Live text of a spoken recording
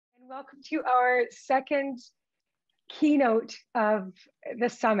welcome to our second keynote of the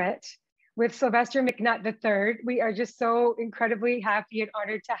summit with Sylvester McNutt III. We are just so incredibly happy and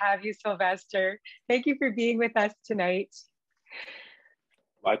honored to have you, Sylvester. Thank you for being with us tonight.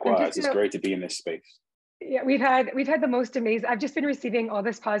 Likewise, it's great to be in this space. Yeah, we've had the most amazing. I've just been receiving all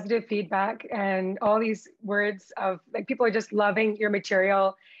this positive feedback and all these words of like people are just loving your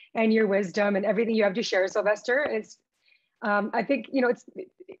material and your wisdom and everything you have to share, Sylvester. It's I think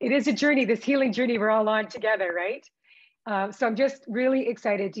it is a journey, this healing journey we're all on together, right? So I'm just really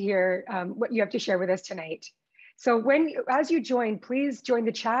excited to hear what you have to share with us tonight. So as you join, please join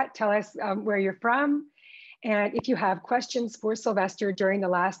the chat. Tell us where you're from. And if you have questions for Sylvester during the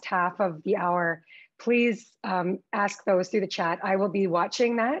last half of the hour, please ask those through the chat. I will be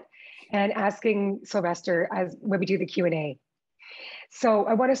watching that and asking Sylvester when we do the Q&A. So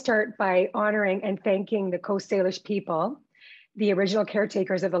I want to start by honoring and thanking the Coast Salish people, the original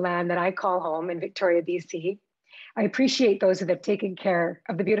caretakers of the land that I call home in Victoria, BC. I appreciate those that have taken care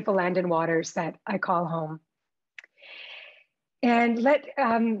of the beautiful land and waters that I call home. And let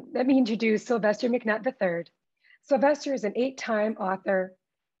me introduce Sylvester McNutt III. Sylvester is an 8-time author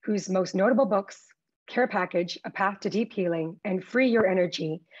whose most notable books, Care Package, A Path to Deep Healing, and Free Your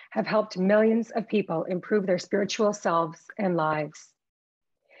Energy, have helped millions of people improve their spiritual selves and lives.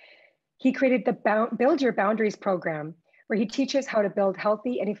 He created the Build Your Boundaries program, where he teaches how to build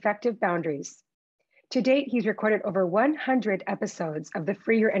healthy and effective boundaries. To date, he's recorded over 100 episodes of the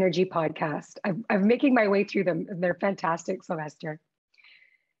Free Your Energy podcast. I'm making my way through them, and they're fantastic, Sylvester.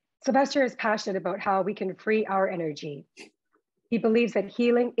 Sylvester is passionate about how we can free our energy. He believes that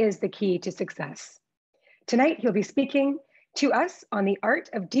healing is the key to success. Tonight, he'll be speaking to us on the art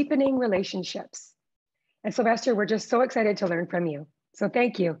of deepening relationships. And Sylvester, we're just so excited to learn from you. So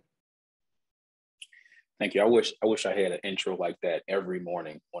thank you. Thank you. I wish I had an intro like that every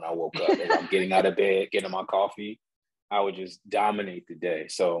morning when I woke up. As I'm getting out of bed, getting my coffee, I would just dominate the day.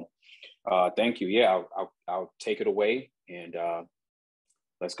 So thank you. Yeah, I'll take it away and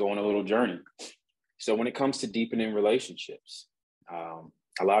let's go on a little journey. So when it comes to deepening relationships,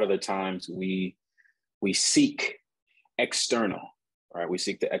 a lot of the times we seek external, right? We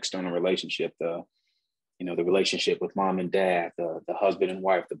seek the external relationship, the relationship with mom and dad, the husband and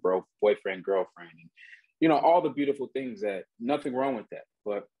wife, the boyfriend, girlfriend, and all the beautiful things that nothing wrong with that.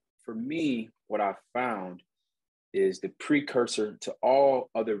 But for me, what I found is the precursor to all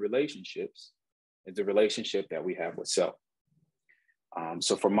other relationships is the relationship that we have with self.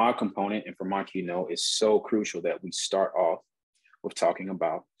 So for my component and for my keynote, it's so crucial that we start off with talking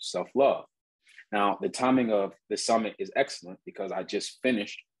about self-love. Now, the timing of the summit is excellent because I just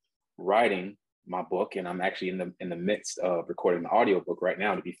finished writing my book, and I'm actually in the midst of recording the audiobook right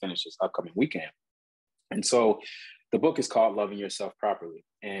now to be finished this upcoming weekend. And so the book is called Loving Yourself Properly.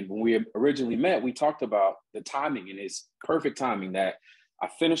 And when we originally met, we talked about the timing, and it's perfect timing that I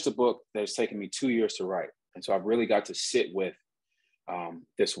finished a book that's taken me 2 years to write. And so I've really got to sit with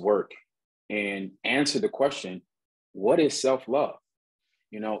this work and answer the question, what is self-love?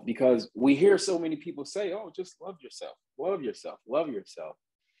 Because we hear so many people say, oh, just love yourself, love yourself, love yourself.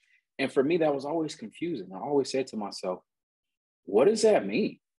 And for me, that was always confusing. I always said to myself, what does that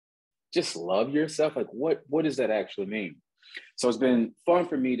mean? Just love yourself? Like, what does that actually mean? So it's been fun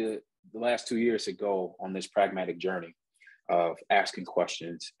for me the last 2 years to go on this pragmatic journey of asking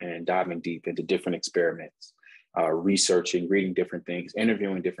questions and diving deep into different experiments, researching, reading different things,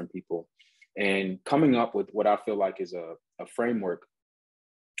 interviewing different people, and coming up with what I feel like is a framework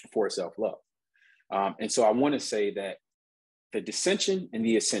for self-love. And so I want to say that the dissension and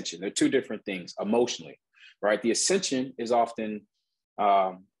the ascension, they're two different things emotionally, right? The ascension is often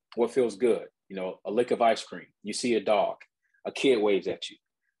what feels good, a lick of ice cream. You see a dog, a kid waves at you,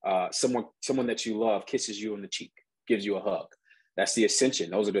 someone that you love kisses you on the cheek, gives you a hug. That's the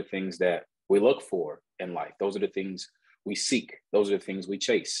ascension. Those are the things that we look for in life. Those are the things we seek. Those are the things we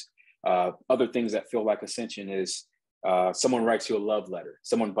chase. Other things that feel like ascension is someone writes you a love letter.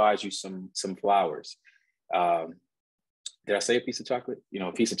 Someone buys you some flowers. Did I say a piece of chocolate?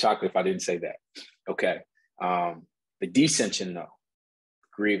 A piece of chocolate if I didn't say that. Okay. The descension though,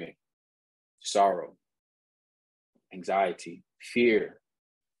 grieving, sorrow, anxiety, fear,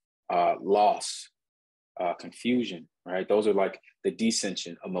 loss, confusion, right? Those are like the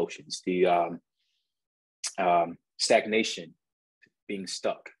descension emotions, the stagnation, being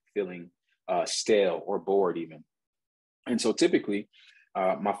stuck, feeling stale or bored even. And so typically,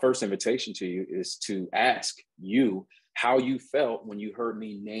 my first invitation to you is to ask you how you felt when you heard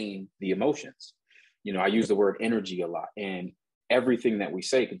me name the emotions. I use the word energy a lot, and everything that we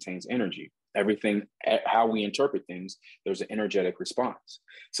say contains energy. Everything, how we interpret things, there's an energetic response.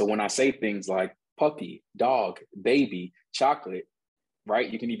 So when I say things like puppy, dog, baby, chocolate, right?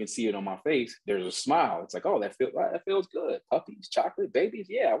 You can even see it on my face. There's a smile. It's like, oh, that feels good. Puppies, chocolate, babies.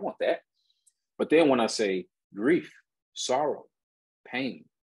 Yeah, I want that. But then when I say grief, sorrow, pain,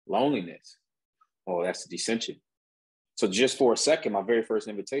 loneliness, oh, that's the dissension. So just for a second, my very first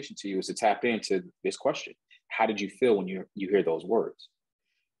invitation to you is to tap into this question. How did you feel when you hear those words?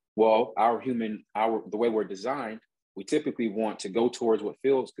 Well, the way we're designed, we typically want to go towards what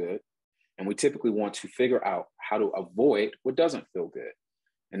feels good. And we typically want to figure out how to avoid what doesn't feel good.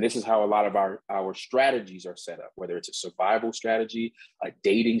 And this is how a lot of our strategies are set up, whether it's a survival strategy, a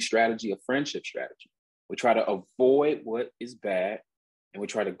dating strategy, a friendship strategy. We try to avoid what is bad and we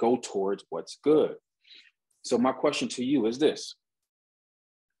try to go towards what's good. So my question to you is this: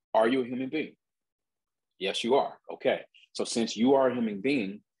 are you a human being? Yes, you are. Okay. So since you are a human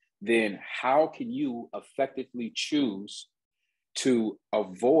being, then how can you effectively choose to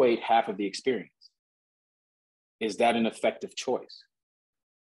avoid half of the experience? Is that an effective choice?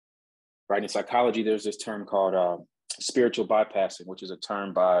 Right? In psychology, there's this term called spiritual bypassing, which is a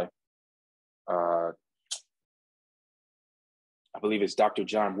term by, I believe it's Dr.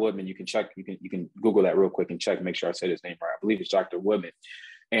 John Woodman. You can check, you can Google that real quick and check, make sure I said his name right. I believe it's Dr. Woodman.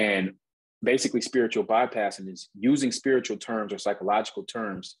 And basically spiritual bypassing is using spiritual terms or psychological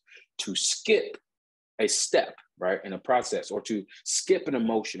terms to skip a step, right, in a process, or to skip an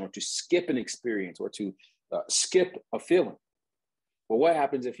emotion, or to skip an experience, or to skip a feeling. Well, what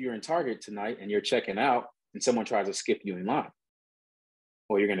happens if you're in Target tonight and you're checking out and someone tries to skip you in line?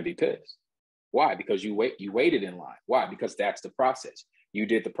 Well, you're going to be pissed. Why? Because you waited in line. Why? Because that's the process. You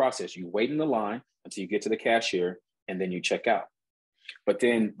did the process. You wait in the line until you get to the cashier and then you check out. But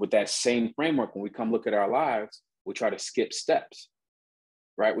then with that same framework, when we come look at our lives, we try to skip steps,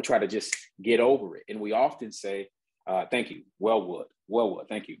 right? We try to just get over it. And we often say, thank you, well would,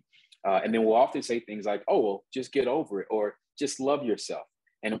 thank you. And then we'll often say things like, oh, well, just get over it, or just love yourself.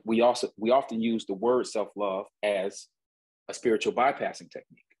 And we often use the word self-love as a spiritual bypassing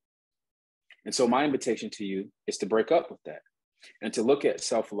technique. And so my invitation to you is to break up with that and to look at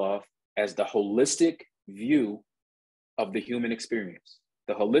self-love as the holistic view of the human experience.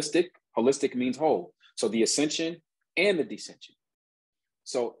 The holistic means whole. So the ascension and the descension.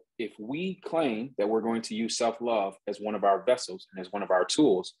 So if we claim that we're going to use self-love as one of our vessels and as one of our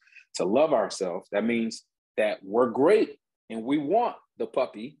tools to love ourselves, that means that we're great and we want the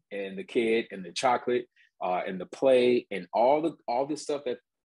puppy and the kid and the chocolate and the play and all this stuff that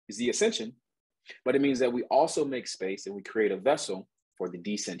is the ascension. But it means that we also make space and we create a vessel for the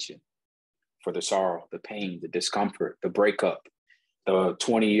descension, for the sorrow, the pain, the discomfort, the breakup, the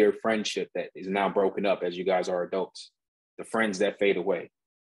 20-year friendship that is now broken up as you guys are adults, the friends that fade away.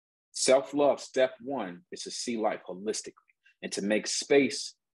 Self-love, step one, is to see life holistically and to make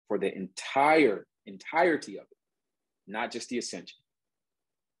space for the entirety of it, not just the ascension.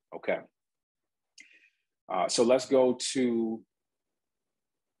 Okay. So let's go to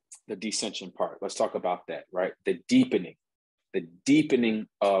the descension part. Let's talk about that, right? The deepening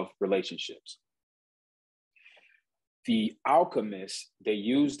of relationships. The alchemists, they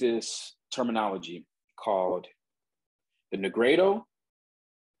use this terminology called the negredo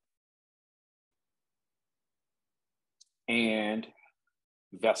and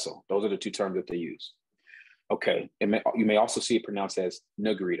vessel. Those are the two terms that they use. Okay, you may also see it pronounced as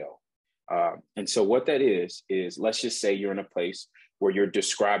negredo. And so what that is let's just say you're in a place where you're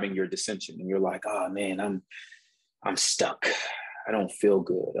describing your dissension and you're like, oh man, I'm stuck. I don't feel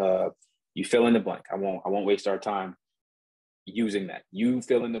good. You fill in the blank. I won't waste our time using that. You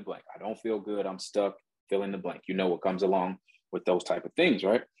fill in the blank. I don't feel good. I'm stuck. Fill in the blank. You know what comes along with those type of things,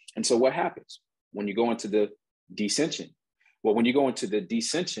 right? And so what happens when you go into the descension? Well, when you go into the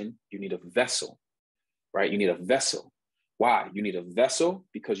descension, you need a vessel, right? You need a vessel. Why? You need a vessel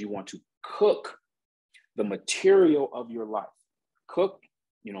because you want to cook the material of your life. Cook,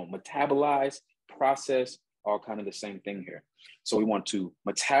 metabolize, process, all kind of the same thing here. So we want to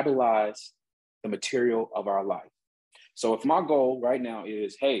metabolize the material of our life. So if my goal right now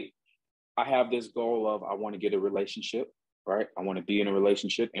is, hey, I have this goal of I want to get a relationship, right? I want to be in a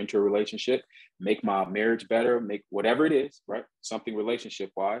relationship, enter a relationship, make my marriage better, make whatever it is, right? Something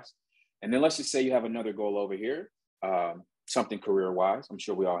relationship-wise. And then let's just say you have another goal over here, something career-wise. I'm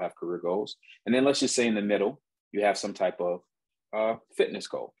sure we all have career goals. And then let's just say in the middle, you have some type of fitness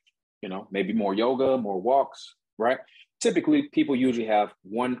goal, maybe more yoga, more walks, right? Typically, people usually have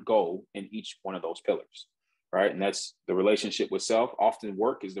one goal in each one of those pillars, right? And that's the relationship with self. Often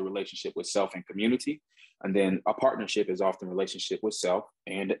work is the relationship with self and community. And then a partnership is often relationship with self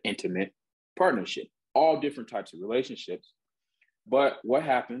and intimate partnership, all different types of relationships. But what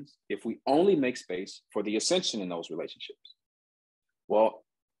happens if we only make space for the ascension in those relationships? Well,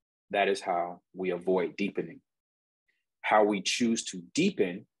 that is how we avoid deepening. How we choose to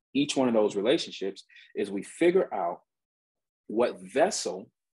deepen each one of those relationships is we figure out what vessel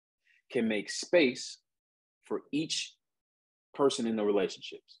can make space for each person in the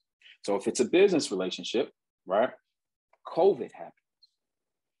relationships. So if it's a business relationship, right? COVID happens.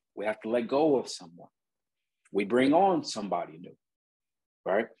 We have to let go of someone. We bring on somebody new,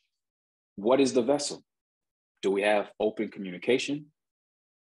 right? What is the vessel? Do we have open communication,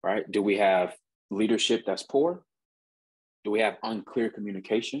 right? Do we have leadership that's poor? Do we have unclear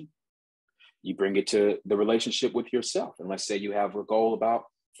communication? You bring it to the relationship with yourself. And let's say you have a goal about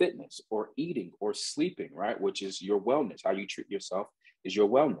fitness or eating or sleeping, right? Which is your wellness. How you treat yourself is your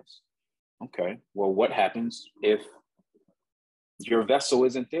wellness. Okay, well, what happens if your vessel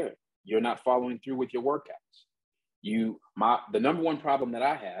isn't there? You're not following through with your workouts. The number one problem that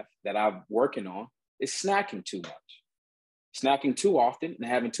I have that I'm working on is snacking too much, snacking too often and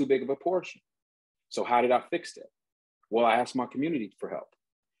having too big of a portion. So how did I fix that? Well, I asked my community for help.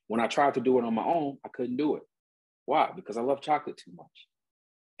 When I tried to do it on my own, I couldn't do it. Why? Because I love chocolate too much.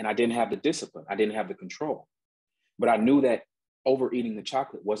 And I didn't have the discipline. I didn't have the control. But I knew that overeating the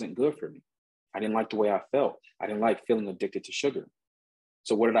chocolate wasn't good for me. I didn't like the way I felt. I didn't like feeling addicted to sugar.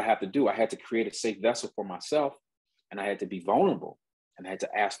 So what did I have to do? I had to create a safe vessel for myself, and I had to be vulnerable, and I had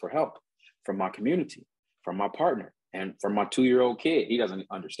to ask for help from my community, from my partner, and from my 2-year-old kid. He doesn't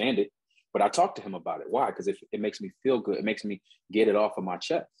understand it, but I talked to him about it. Why? Because it makes me feel good. It makes me get it off of my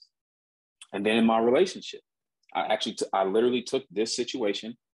chest. And then in my relationship, I literally took this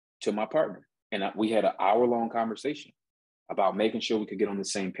situation to my partner, and we had an hour-long conversation about making sure we could get on the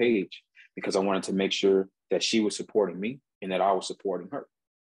same page, because I wanted to make sure that she was supporting me and that I was supporting her,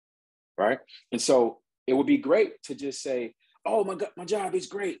 right? And so it would be great to just say, oh my God, my job is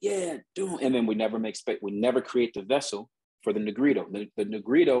great, yeah, and then we never make space. We never create the vessel for the negrito. The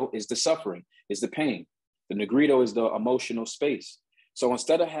negrito is the suffering, is the pain. The negrito is the emotional space. So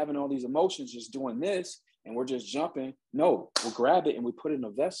instead of having all these emotions, just doing this, and we're just jumping, no, we'll grab it and we put it in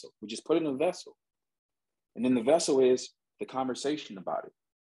a vessel. We just put it in a vessel. And then the vessel is the conversation about it,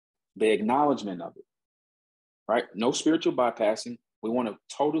 the acknowledgement of it, right? No spiritual bypassing. We want to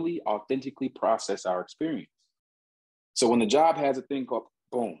totally, authentically process our experience. So when the job has a thing called,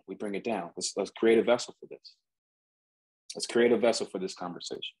 boom, we bring it down. Let's create a vessel for this. Let's create a vessel for this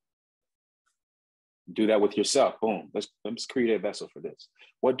conversation. Do that with yourself. Boom. Let's create a vessel for this.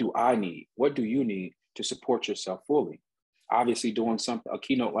 What do I need? What do you need to support yourself fully? Obviously, doing a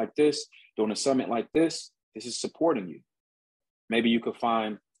keynote like this, doing a summit like this is supporting you. Maybe you could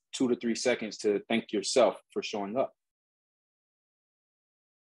find 2 to 3 seconds to thank yourself for showing up.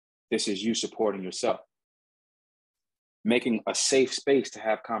 This is you supporting yourself. Making a safe space to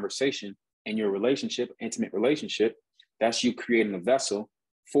have conversation in your relationship, intimate relationship, that's you creating a vessel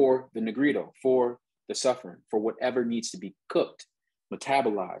for the negrito, for the suffering, for whatever needs to be cooked,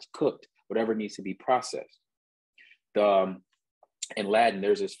 metabolized, cooked, whatever needs to be processed. In Latin,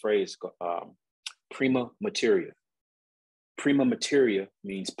 there's this phrase, prima materia. Prima materia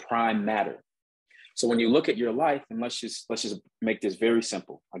means prime matter. So when you look at your life, and let's just make this very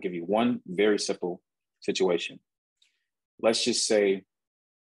simple. I'll give you one very simple situation. Let's just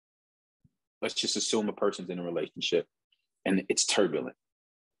assume a person's in a relationship and it's turbulent.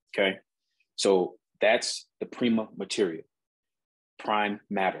 Okay. So that's the prima materia, prime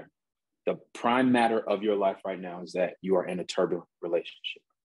matter. The prime matter of your life right now is that you are in a turbulent relationship.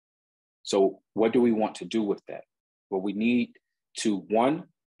 So what do we want to do with that? Well, we need to, one,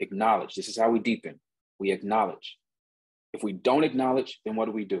 acknowledge. This is how we deepen. We acknowledge. If we don't acknowledge, then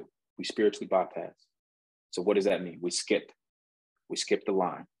what do? We spiritually bypass. So what does that mean? We skip the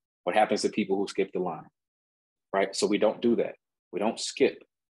line. What happens to people who skip the line, right? So we don't do that. We don't skip.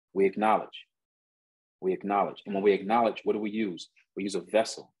 We acknowledge. We acknowledge. And when we acknowledge, what do we use? We use a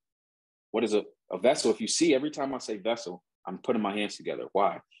vessel. What is a vessel? If you see, every time I say vessel, I'm putting my hands together.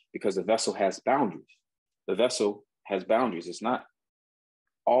 Why? Because the vessel has boundaries. The vessel has boundaries. It's not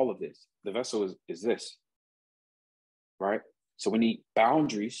all of this. The vessel is this, right? So we need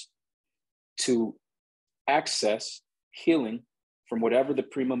boundaries to access healing from whatever the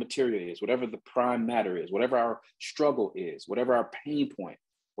prima materia is, whatever the prime matter is, whatever our struggle is, whatever our pain point,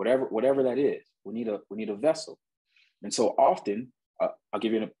 whatever that is. We need a vessel. And so often, I'll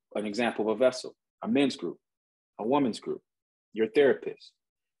give you an example of a vessel: a men's group, a woman's group, your therapist,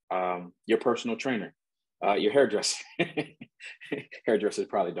 your personal trainer, your hairdresser. Hairdressers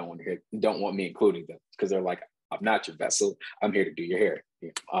probably don't want me including them, because they're like, I'm not your vessel. I'm here to do your hair.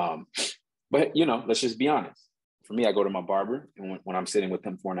 But, you know, let's just be honest. For me, I go to my barber, and when I'm sitting with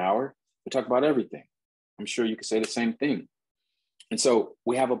him for an hour, we talk about everything. I'm sure you could say the same thing. And so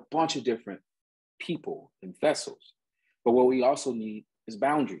we have a bunch of different people and vessels. But what we also need is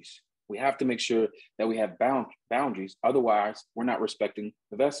boundaries. We have to make sure that we have boundaries. Otherwise, we're not respecting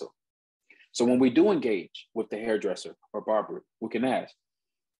the vessel. So when we do engage with the hairdresser or barber, we can ask,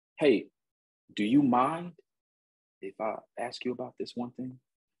 hey, do you mind if I ask you about this one thing?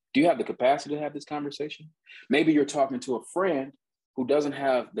 Do you have the capacity to have this conversation? Maybe you're talking to a friend who doesn't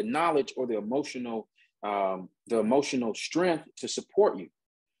have the knowledge or the emotional strength to support you.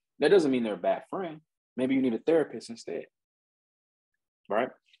 That doesn't mean they're a bad friend. Maybe you need a therapist instead, right?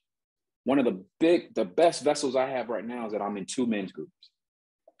 One of the best vessels I have right now is that I'm in 2 men's groups,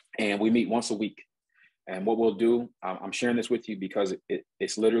 and we meet once a week. And what we'll do, I'm sharing this with you because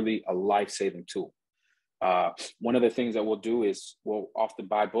it's literally a life-saving tool. One of the things that we'll do is we'll often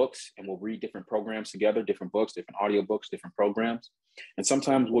buy books and we'll read different programs together, different books, different audiobooks, different programs. And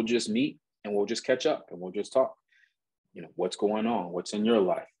sometimes we'll just meet and we'll just catch up and we'll just talk. You know, what's going on? What's in your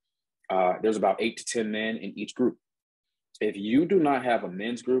life? There's about 8 to 10 men in each group. If you do not have a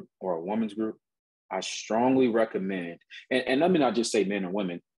men's group or a women's group, I strongly recommend, and let me not just say men or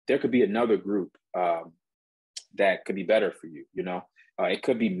women, there could be another group that could be better for you. You know, it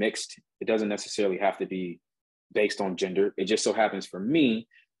could be mixed. It doesn't necessarily have to be based on gender. It just so happens for me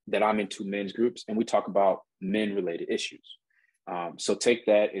that I'm in 2 men's groups and we talk about men related issues. So take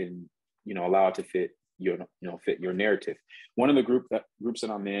that and, you know, allow it to fit your narrative. One of the groups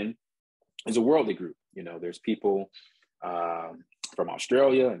that I'm in is a worldly group. You know, there's people from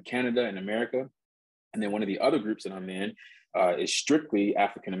Australia and Canada and America. And then one of the other groups that I'm in is strictly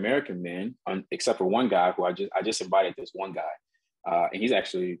African-American men, except for one guy who I just invited this one guy, and he's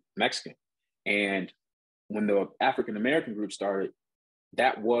actually Mexican. And when the African-American group started,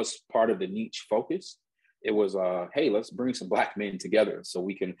 that was part of the niche focus. It was, hey, let's bring some Black men together so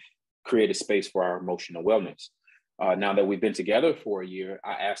we can create a space for our emotional wellness. Now that we've been together for a year,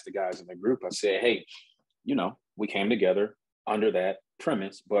 I asked the guys in the group, I said, hey, you know, we came together under that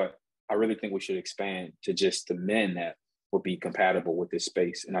premise, but I really think we should expand to just the men that would be compatible with this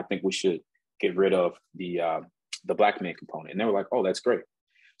space. And I think we should get rid of the Black men component. And they were like, oh, that's great.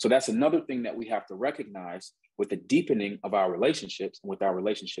 So that's another thing that we have to recognize with the deepening of our relationships and with our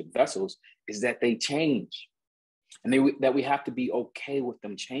relationship vessels is that they change and that we have to be okay with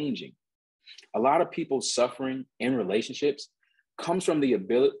them changing. A lot of people's suffering in relationships comes from the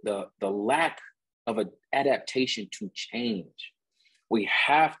lack of an adaptation to change. We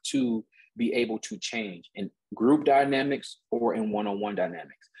have to be able to change in group dynamics or in one-on-one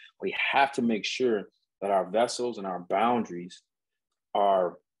dynamics. We have to make sure that our vessels and our boundaries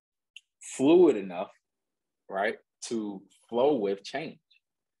are fluid enough, right, to flow with change.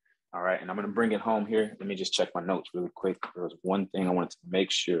 All right, and I'm going to bring it home here. Let me just check my notes really quick. There was one thing I wanted to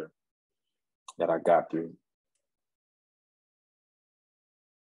make sure that I got through.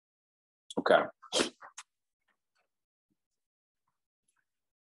 Okay.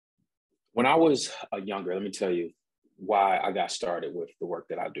 When I was younger, let me tell you why I got started with the work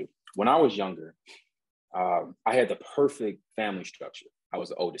that I do. When I was younger, I had the perfect family structure. I was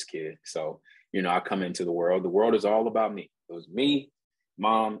the oldest kid. So, you know, I come into the world. The world is all about me. It was me,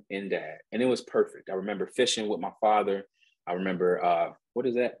 mom, and dad. And it was perfect. I remember fishing with my father. I remember,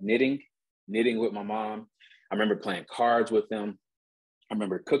 knitting with my mom. I remember playing cards with them. I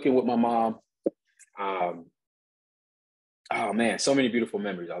remember cooking with my mom. Oh man, so many beautiful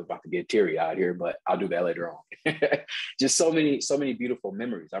memories. I was about to get teary-eyed here, but I'll do that later on. Just so many beautiful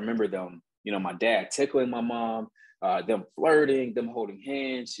memories. I remember them, you know, my dad tickling my mom, them flirting, them holding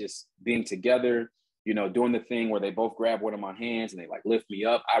hands, just being together, you know, doing the thing where they both grab one of my hands and they like lift me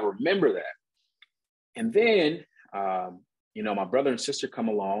up. I remember that. And then, you know, my brother and sister come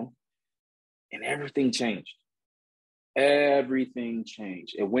along and everything changed. Everything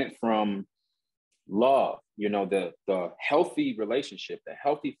changed. It went from love, you know, the healthy relationship, the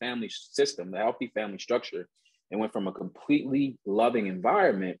healthy family system, the healthy family structure. It went from a completely loving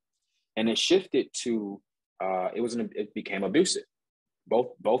environment, and it shifted to it became abusive.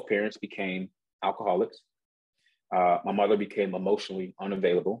 Both parents became alcoholics. My mother became emotionally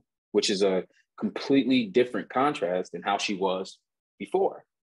unavailable, which is a completely different contrast than how she was before,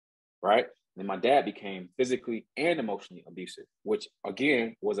 right? And my dad became physically and emotionally abusive, which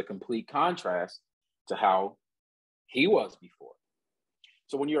again was a complete contrast to how he was before.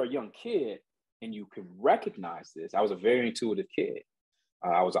 So when you're a young kid and you can recognize this, I was a very intuitive kid.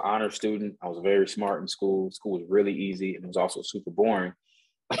 I was an honor student. I was very smart in school. School was really easy and it was also super boring,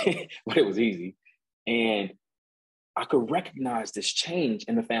 but it was easy. And I could recognize this change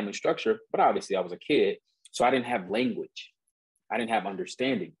in the family structure, but obviously I was a kid, so I didn't have language. I didn't have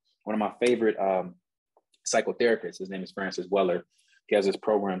understanding. One of my favorite psychotherapists, his name is Francis Weller. He has this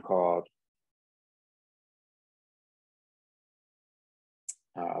program called,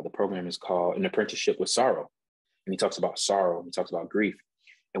 the program is called An Apprenticeship with Sorrow. And he talks about sorrow, he talks about grief.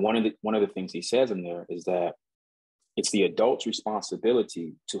 And one of the things he says in there is that it's the adult's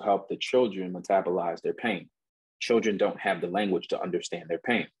responsibility to help the children metabolize their pain. Children don't have the language to understand their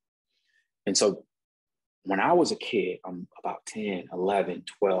pain. And so when I was a kid, I'm about 10, 11,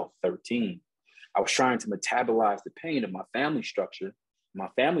 12, 13, I was trying to metabolize the pain of my family structure, my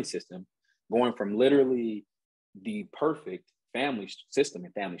family system, going from literally the perfect family system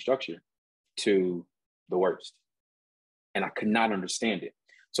and family structure to the worst. And I could not understand it.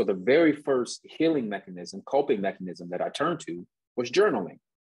 So the very first healing mechanism, coping mechanism that I turned to was journaling.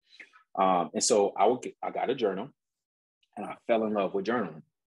 And so I got a journal and I fell in love with journaling.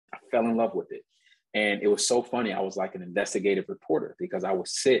 I fell in love with it. And it was so funny. I was like an investigative reporter because I would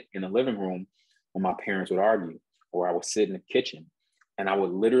sit in the living room when my parents would argue, or I would sit in the kitchen and I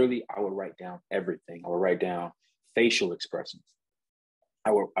would write down everything. I would write down facial expressions.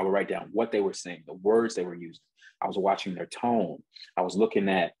 I would write down what they were saying, the words they were using. I was watching their tone. I was looking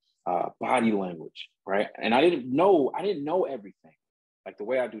at body language, right? And I didn't know everything like the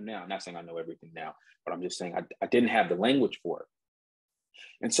way I do now. I'm not saying I know everything now, but I'm just saying I didn't have the language for it.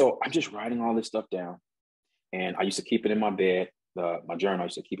 And so I'm just writing all this stuff down. And I used to keep it in my bed, my journal. I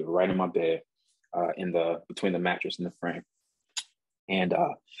used to keep it right in my bed, between the mattress and the frame. And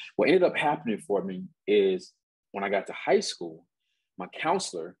what ended up happening for me is when I got to high school, my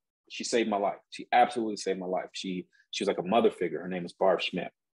counselor, she saved my life. She absolutely saved my life. She was like a mother figure. Her name is Barb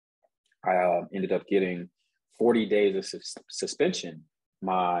Schmidt. I ended up getting 40 days of suspension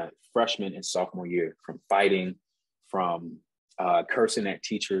my freshman and sophomore year from fighting, from cursing at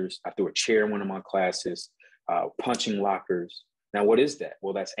teachers. I threw a chair in one of my classes, punching lockers. Now, what is that?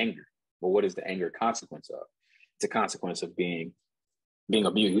 Well, that's anger. Well, what is the anger consequence of? It's a consequence of being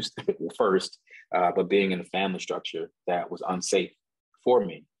abused first, but being in a family structure that was unsafe for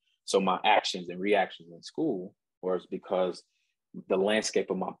me. So my actions and reactions in school was because the landscape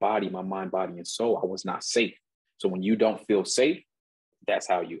of my body, my mind, body, and soul, I was not safe. So when you don't feel safe, that's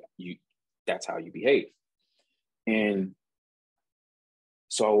how you behave. And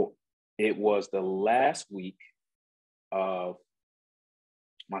so it was the last week of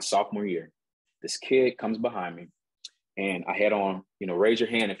my sophomore year. This kid comes behind me and I had on, raise your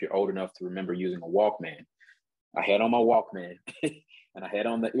hand if you're old enough to remember using a Walkman. I had on my Walkman and I had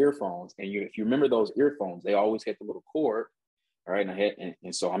on the earphones. And if you remember those earphones, they always had the little cord. All right.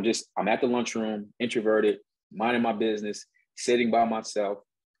 And so I'm at the lunchroom, introverted, minding my business, sitting by myself,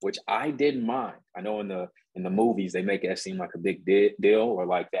 which I didn't mind. I know in the movies, they make it seem like a big deal or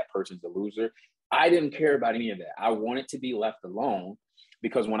like that person's a loser. I didn't care about any of that. I wanted to be left alone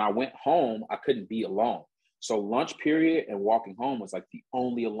because when I went home, I couldn't be alone. So lunch period and walking home was like the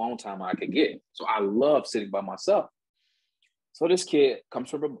only alone time I could get. So I love sitting by myself. So this kid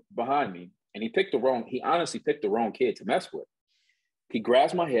comes from behind me and he honestly picked the wrong kid to mess with. He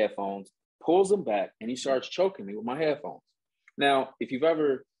grabs my headphones, pulls them back, and he starts choking me with my headphones. Now, if you've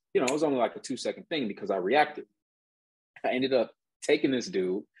ever, it was only like a 2-second thing because I reacted. I ended up taking this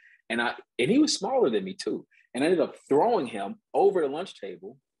dude and he was smaller than me too. And I ended up throwing him over the lunch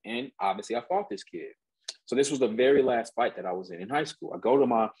table. And obviously I fought this kid. So this was the very last fight that I was in high school. I go to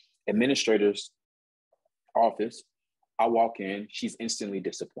my administrator's office. I walk in, she's instantly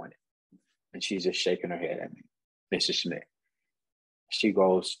disappointed. And she's just shaking her head at me. Mrs. Schmidt. She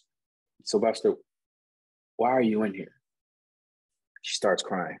goes, Sylvester, why are you in here? She starts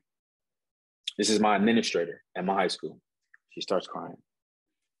crying. This is my administrator at my high school. She starts crying.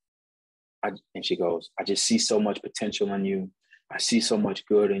 And she goes, I just see so much potential in you. I see so much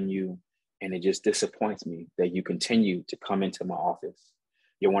good in you. And it just disappoints me that you continue to come into my office.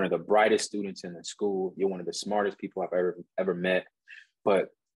 You're one of the brightest students in the school. You're one of the smartest people I've ever met. But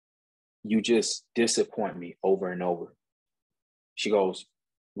you just disappoint me over and over. She goes,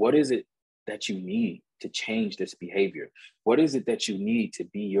 what is it that you need to change this behavior? What is it that you need to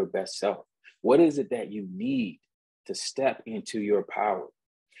be your best self? What is it that you need to step into your power?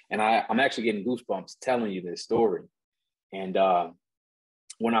 And I'm actually getting goosebumps telling you this story. And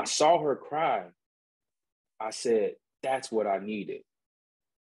when I saw her cry, I said, that's what I needed.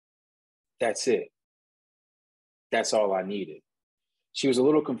 That's it. That's all I needed. She was a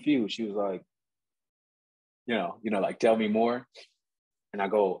little confused. She was like, like, tell me more. And I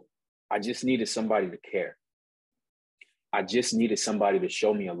go, I just needed somebody to care. I just needed somebody to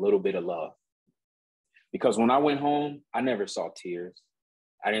show me a little bit of love. Because when I went home, I never saw tears.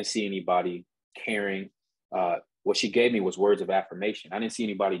 I didn't see anybody caring. What she gave me was words of affirmation. I didn't see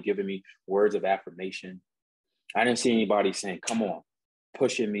anybody giving me words of affirmation. I didn't see anybody saying, come on,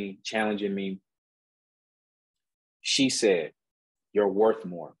 pushing me, challenging me. She said, you're worth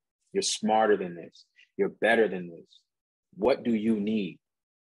more. You're smarter than this. You're better than this. What do you need?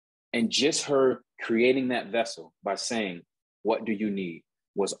 And just her creating that vessel by saying, what do you need,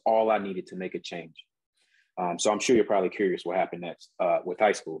 was all I needed to make a change. So I'm sure you're probably curious what happened next with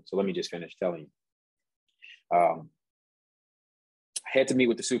high school. So let me just finish telling you. I had to meet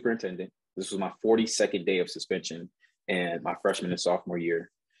with the superintendent. This was my 42nd day of suspension and my freshman and sophomore year.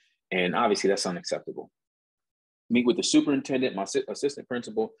 And obviously that's unacceptable. Meet with the superintendent, my assistant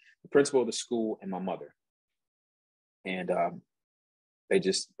principal, the principal of the school, and my mother. And they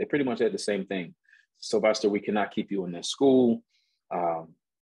pretty much said the same thing. Sylvester, we cannot keep you in this school. We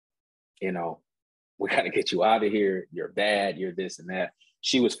got to get you out of here. You're bad. You're this and that.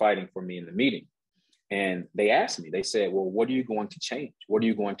 She was fighting for me in the meeting. And they asked me, they said, well, what are you going to change? What are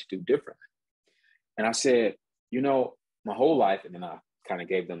you going to do differently? And I said, my whole life, and then I kind of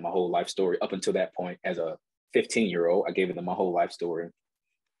gave them my whole life story up until that point. As a 15-year-old, I gave them my whole life story.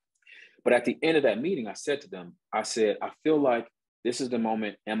 But at the end of that meeting, I said to them, I feel like this is the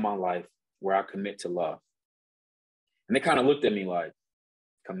moment in my life where I commit to love. And they kind of looked at me like,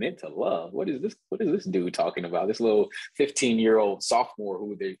 commit to love? What is this? What is this dude talking about? This little 15-year-old sophomore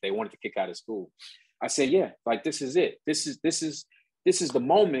who they wanted to kick out of school. I said, yeah, like this is it. This is the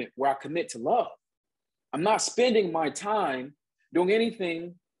moment where I commit to love. I'm not spending my time doing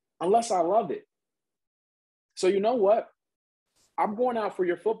anything unless I love it. So you know what? I'm going out for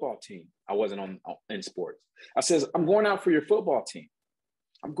your football team. I wasn't in sports. I says, I'm going out for your football team.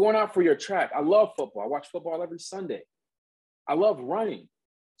 I'm going out for your track. I love football. I watch football every Sunday. I love running.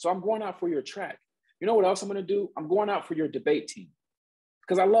 So I'm going out for your track. You know what else I'm going to do? I'm going out for your debate team.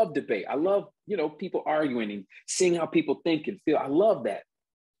 Because I love debate. I love, people arguing and seeing how people think and feel. I love that.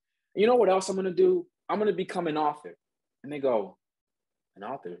 And you know what else I'm going to do? I'm going to become an author. And they go, an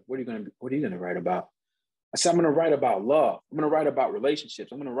author? What are you going to write about? I said, I'm going to write about love. I'm going to write about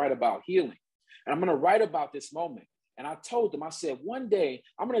relationships. I'm going to write about healing. And I'm going to write about this moment. And I told them, I said, one day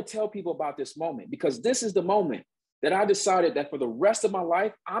I'm going to tell people about this moment, because this is the moment that I decided that for the rest of my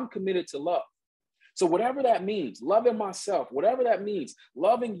life, I'm committed to love. So whatever that means, loving myself, whatever that means,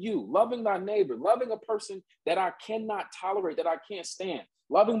 loving you, loving thy neighbor, loving a person that I cannot tolerate, that I can't stand,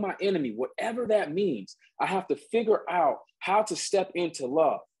 loving my enemy, whatever that means, I have to figure out how to step into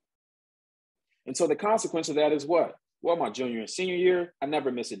love. And so the consequence of that is what? Well, my junior and senior year, I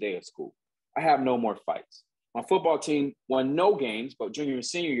never miss a day of school. I have no more fights. My football team won no games, but junior and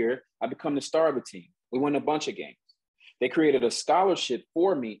senior year, I become the star of the team. We won a bunch of games. They created a scholarship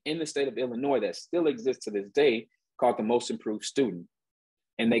for me in the state of Illinois that still exists to this day, called the Most Improved Student.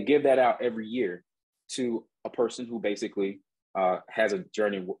 And they give that out every year to a person who basically has a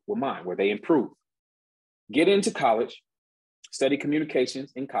journey with mine, where they improve. Get into college, study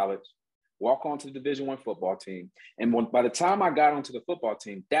communications in college, walk onto the Division I football team. And by the time I got onto the football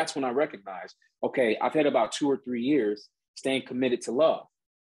team, that's when I recognized, okay, I've had about 2 or 3 years staying committed to love.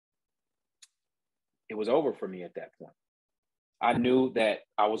 It was over for me at that point. I knew that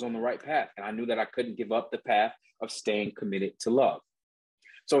I was on the right path, and I knew that I couldn't give up the path of staying committed to love.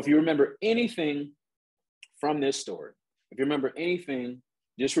 So if you remember anything from this story, if you remember anything,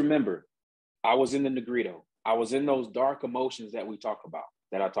 just remember, I was in the Negrito. I was in those dark emotions that we talk about,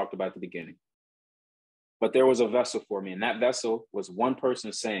 that I talked about at the beginning. But there was a vessel for me, and that vessel was one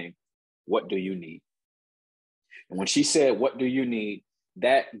person saying, what do you need? And when she said, what do you need?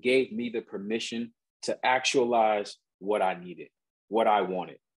 That gave me the permission to actualize what I needed, what I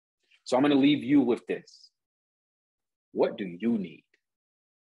wanted. So I'm going to leave you with this. What do you need?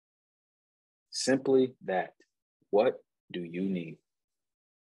 Simply that. What do you need?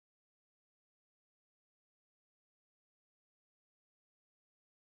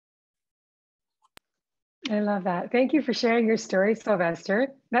 I love that. Thank you for sharing your story,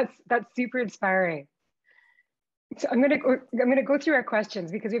 Sylvester. That's super inspiring. So I'm gonna go through our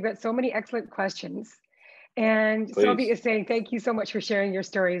questions, because we've got so many excellent questions. And Please. Sylvie is saying, thank you so much for sharing your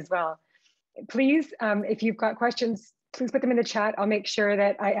story as well. Please, if you've got questions, please put them in the chat. I'll make sure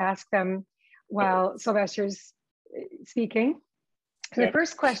that I ask them while Sylvester's speaking. So the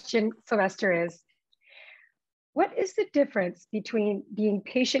first question, Sylvester, is, what is the difference between being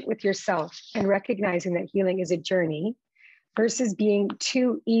patient with yourself and recognizing that healing is a journey versus being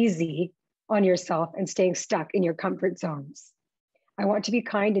too easy on yourself and staying stuck in your comfort zones? I want to be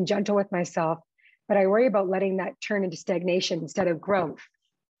kind and gentle with myself, but I worry about letting that turn into stagnation instead of growth.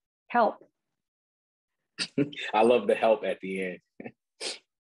 Help. I love the help at the end.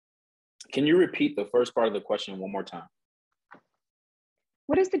 Can you repeat the first part of the question one more time?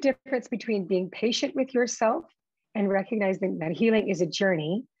 What is the difference between being patient with yourself and recognizing that healing is a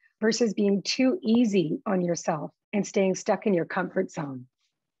journey versus being too easy on yourself and staying stuck in your comfort zone?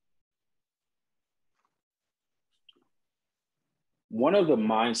 One of the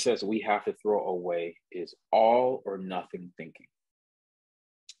mindsets we have to throw away is all or nothing thinking.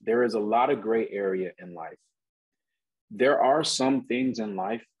 There is a lot of gray area in life. There are some things in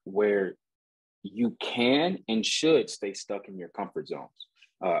life where you can and should stay stuck in your comfort zones.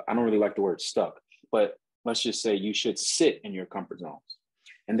 I don't really like the word stuck, but let's just say you should sit in your comfort zones.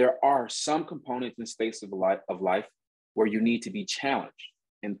 And there are some components and spaces of life where you need to be challenged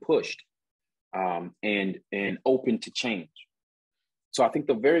and pushed and open to change. So I think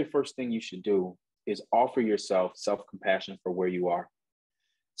the very first thing you should do is offer yourself self-compassion for where you are,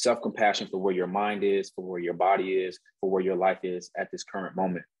 self-compassion for where your mind is, for where your body is, for where your life is at this current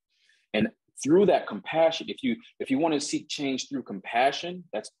moment. And through that compassion, if you want to seek change through compassion,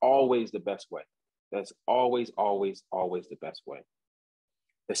 that's always the best way. That's always, always, always the best way.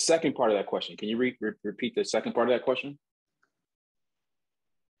 The second part of that question, can you repeat the second part of that question?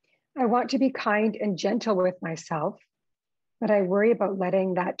 I want to be kind and gentle with myself, but I worry about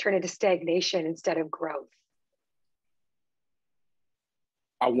letting that turn into stagnation instead of growth.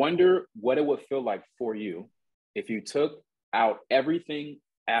 I wonder what it would feel like for you if you took out everything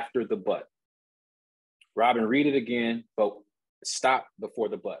after the but. Robin, read it again, but stop before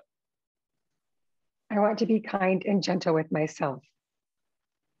the but. I want to be kind and gentle with myself.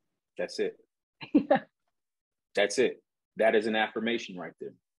 That's it. That's it. That is an affirmation right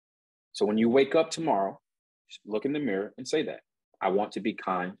there. So when you wake up tomorrow, just look in the mirror and say that. I want to be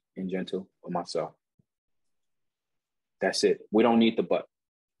kind and gentle with myself. That's it. We don't need the but.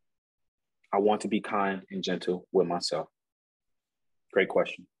 I want to be kind and gentle with myself. Great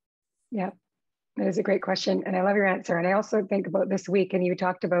question. Yeah, that is a great question. And I love your answer. And I also think about this week, and you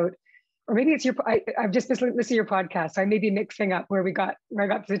talked about, or maybe it's I've just listened to your podcast, so I may be mixing up where I got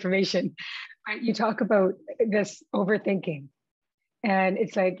this information. You talk about this overthinking. And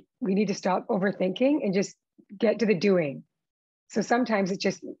it's like, we need to stop overthinking and just get to the doing. So sometimes it's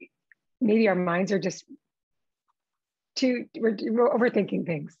just, maybe our minds are just we're overthinking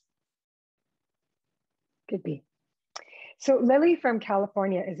things. Could be. So Lily from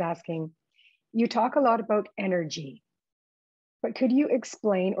California is asking, you talk a lot about energy, but could you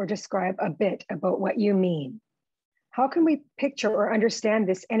explain or describe a bit about what you mean? How can we picture or understand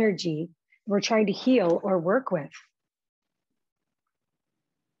this energy we're trying to heal or work with?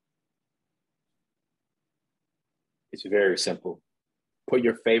 It's very simple. Put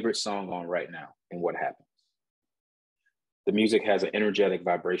your favorite song on right now, and what happens? The music has an energetic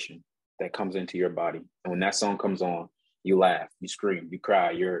vibration that comes into your body. And when that song comes on, you laugh, you scream, you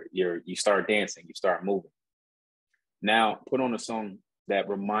cry, you start dancing, you start moving. Now put on a song that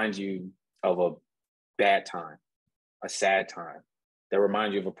reminds you of a bad time, a sad time, that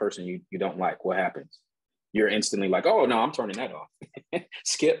reminds you of a person you don't like. What happens? You're instantly like, oh no, I'm turning that off.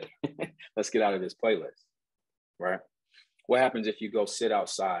 Skip. Let's get out of this playlist. Right? What happens if you go sit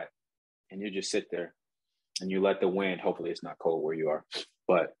outside and you just sit there and you let the wind, hopefully it's not cold where you are,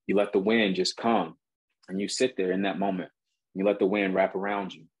 but you let the wind just come and you sit there in that moment. You let the wind wrap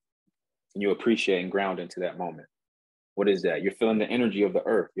around you and you appreciate and ground into that moment. What is that? You're feeling the energy of the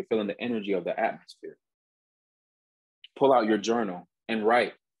earth. You're feeling the energy of the atmosphere. Pull out your journal and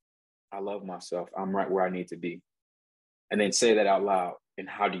write, I love myself. I'm right where I need to be. And then say that out loud. And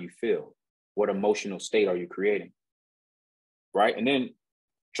how do you feel? What emotional state are you creating? Right? And then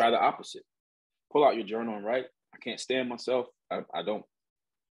try the opposite. Pull out your journal and write, I can't stand myself. I don't.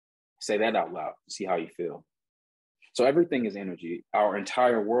 Say that out loud. See how you feel. So everything is energy. Our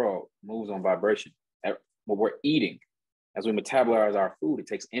entire world moves on vibration. What we're eating, as we metabolize our food, it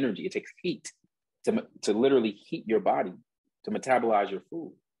takes energy. It takes heat to literally heat your body, to metabolize your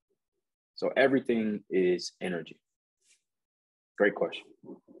food. So everything is energy. Great question.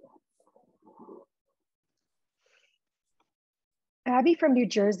 Abby from New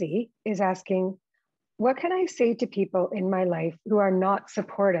Jersey is asking, what can I say to people in my life who are not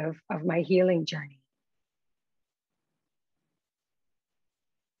supportive of my healing journey?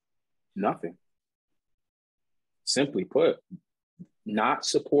 Nothing. Simply put, not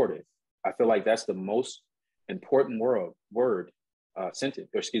supportive. I feel like that's the most important sentence,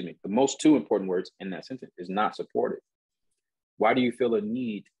 or excuse me, the most two important words in that sentence is not supportive. Why do you feel a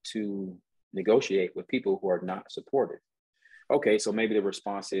need to negotiate with people who are not supportive? Okay, so maybe the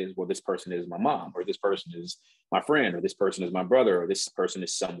response is, well, this person is my mom, or this person is my friend, or this person is my brother, or this person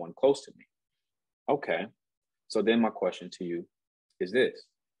is someone close to me. Okay. So then my question to you is this.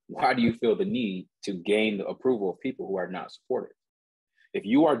 Why do you feel the need to gain the approval of people who are not supportive? If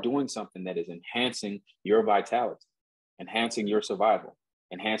you are doing something that is enhancing your vitality, enhancing your survival,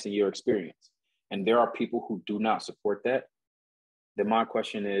 enhancing your experience, and there are people who do not support that, then my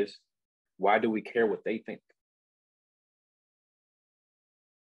question is, why do we care what they think?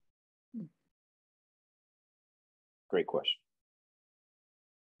 Great question.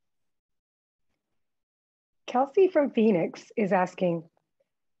 Kelsey from Phoenix is asking,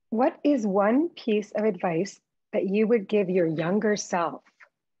 what is one piece of advice that you would give your younger self?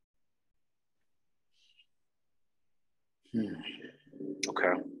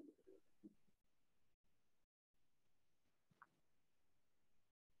 Okay.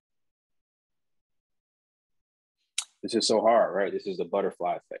 This is so hard, right? This is the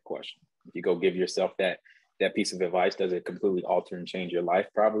butterfly effect question. If you go give yourself that piece of advice, does it completely alter and change your life?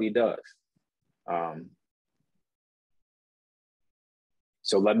 Probably does.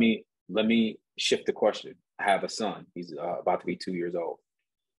 So let me shift the question. I have a son. He's about to be 2 years old.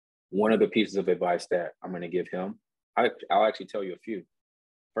 One of the pieces of advice that I'm going to give him, I'll actually tell you a few.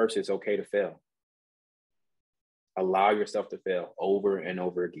 First, it's okay to fail. Allow yourself to fail over and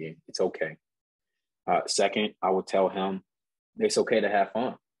over again. It's okay. Second, I will tell him it's okay to have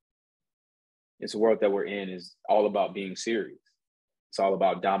fun. This world that we're in is all about being serious. It's all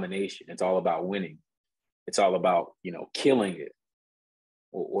about domination. It's all about winning. It's all about, killing it.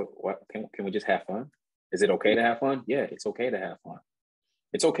 What can we just have fun? Is it okay to have fun? Yeah, it's okay to have fun.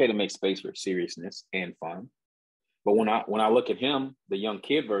 It's okay to make space for seriousness and fun. But when I look at him, the young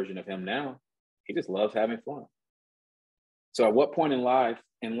kid version of him now, he just loves having fun. So at what point in life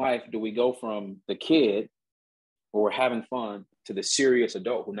do we go from the kid where we're having fun to the serious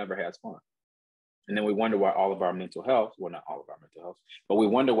adult who never has fun? And then we wonder why all of our mental health, well, not all of our mental health, but we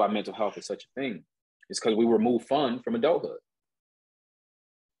wonder why mental health is such a thing. It's because we remove fun from adulthood.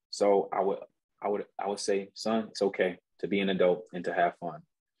 So I would say, son, it's okay to be an adult and to have fun.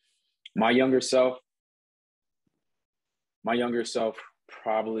 My younger self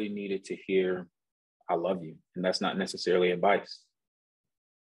probably needed to hear, I love you. And that's not necessarily advice.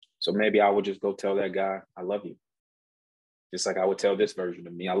 So maybe I would just go tell that guy, I love you. Just like I would tell this version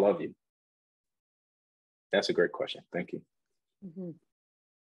of me, I love you. That's a great question. Thank you. Mm-hmm.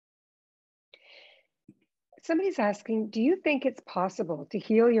 Somebody's asking, do you think it's possible to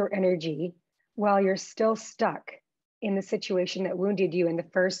heal your energy while you're still stuck in the situation that wounded you in the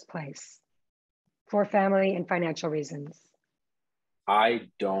first place for family and financial reasons? I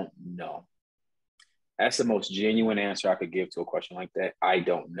don't know. That's the most genuine answer I could give to a question like that. I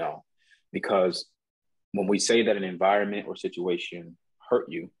don't know. Because when we say that an environment or situation hurt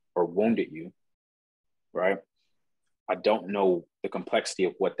you or wounded you, right? I don't know the complexity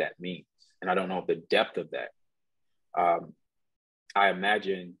of what that means. And I don't know the depth of that. I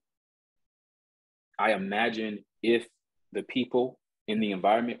imagine if the people in the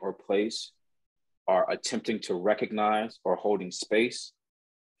environment or place are attempting to recognize or holding space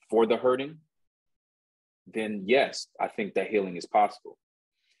for the hurting, then yes, I think that healing is possible.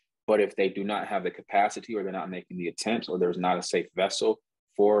 But if they do not have the capacity or they're not making the attempts or there's not a safe vessel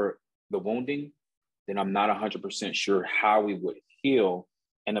for the wounding, then I'm not 100% sure how we would heal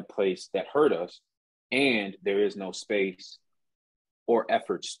in a place that hurt us and there is no space or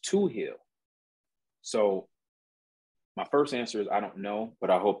efforts to heal. So my first answer is I don't know,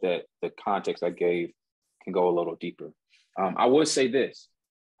 but I hope that the context I gave can go a little deeper. I would say this.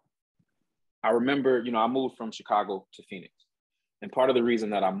 I remember, I moved from Chicago to Phoenix. And part of the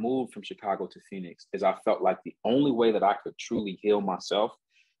reason that I moved from Chicago to Phoenix is I felt like the only way that I could truly heal myself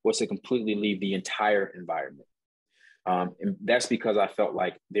was to completely leave the entire environment. And that's because I felt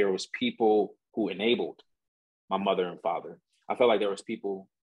like there was people who enabled my mother and father. I felt like there was people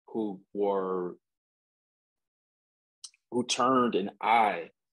who turned an eye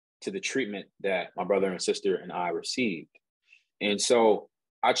to the treatment that my brother and sister and I received. And so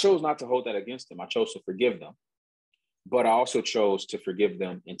I chose not to hold that against them. I chose to forgive them, but I also chose to forgive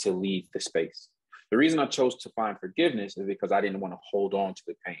them and to leave the space. The reason I chose to find forgiveness is because I didn't want to hold on to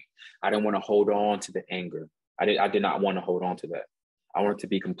the pain. I didn't want to hold on to the anger. I did not want to hold on to that. I wanted to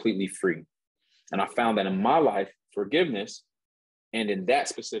be completely free. And I found that in my life, forgiveness, and in that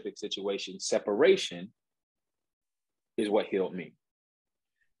specific situation, separation is what healed me.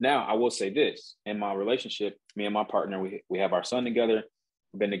 Now, I will say this, in my relationship, me and my partner, we have our son together.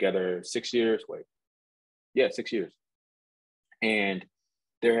 We've been together 6 years. 6 years. And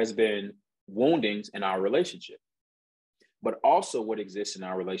there has been woundings in our relationship. But also what exists in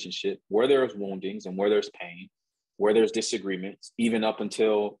our relationship, where there's woundings and where there's pain, where there's disagreements, even up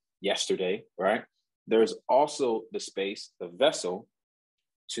until yesterday, right? there's also the space, the vessel,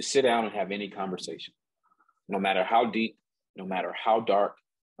 to sit down and have any conversation, no matter how deep, no matter how dark,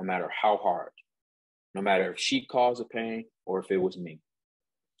 no matter how hard, no matter if she caused the pain or if it was me.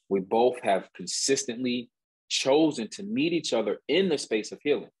 We both have consistently chosen to meet each other in the space of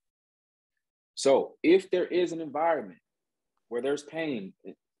healing. So if there is an environment where there's pain,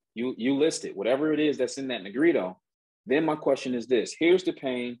 you list it, whatever it is that's in that negrito, then my question is this: here's the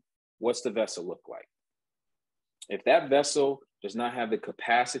pain, what's the vessel look like? If that vessel does not have the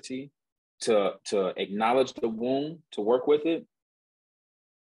capacity to acknowledge the wound, to work with it,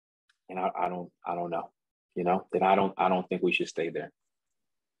 and I don't know, then I don't think we should stay there.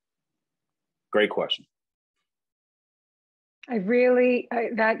 Great question.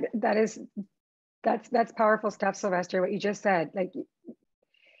 That's powerful stuff, Sylvester, what you just said. Like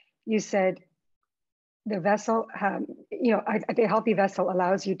you said, the vessel, a healthy vessel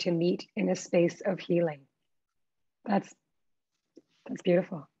allows you to meet in a space of healing. That's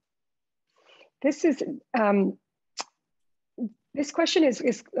beautiful. This question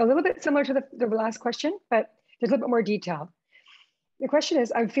is a little bit similar to the last question, but there's a little bit more detail. The question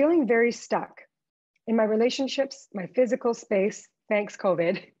is, I'm feeling very stuck in my relationships, my physical space, thanks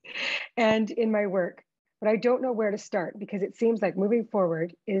COVID, and in my work, but I don't know where to start because it seems like moving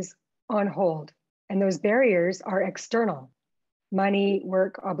forward is on hold. And those barriers are external: money,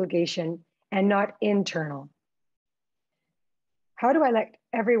 work, obligation, and not internal. How do I let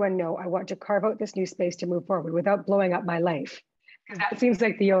everyone know I want to carve out this new space to move forward without blowing up my life? Because that seems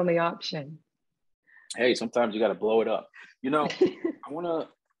like the only option. Hey, sometimes you got to blow it up. I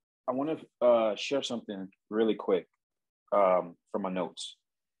want to share something really quick from my notes.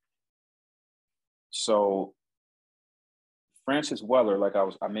 So Francis Weller, like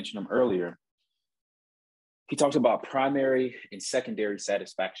I mentioned him earlier, he talks about primary and secondary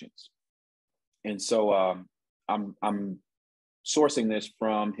satisfactions. And so I'm sourcing this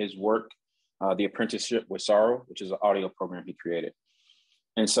from his work, The Apprenticeship with Sorrow, which is an audio program he created.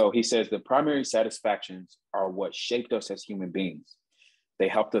 And so he says the primary satisfactions are what shaped us as human beings. They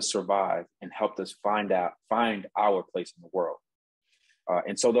helped us survive and helped us find our place in the world.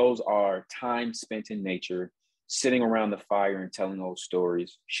 And so those are time spent in nature, sitting around the fire and telling old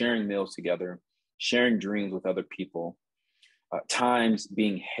stories, sharing meals together, sharing dreams with other people, times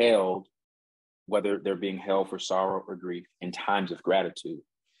being held, whether they're being held for sorrow or grief, in times of gratitude.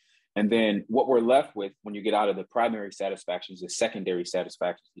 And then what we're left with when you get out of the primary satisfactions is secondary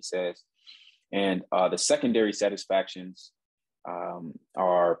satisfactions, he says. And the secondary satisfactions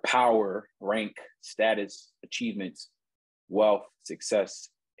are power, rank, status, achievements, wealth, success,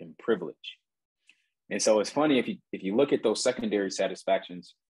 and privilege. And so it's funny, if you look at those secondary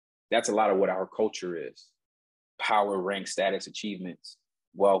satisfactions, that's a lot of what our culture is: power, rank, status, achievements,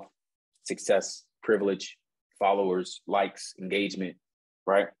 wealth, success, privilege, followers, likes, engagement,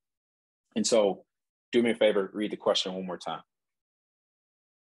 right? And so do me a favor, read the question one more time.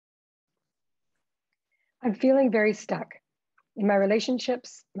 I'm feeling very stuck in my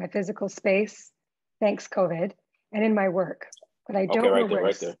relationships, my physical space, thanks COVID, and in my work, but I don't know where.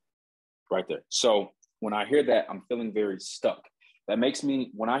 Right there. So when I hear that, I'm feeling very stuck. That makes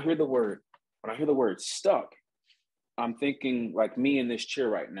me, when I hear the word stuck, I'm thinking like me in this chair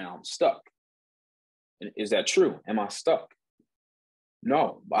right now, I'm stuck. Is that true? Am I stuck?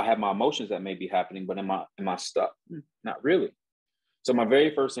 No, I have my emotions that may be happening, but am I stuck? Not really. So my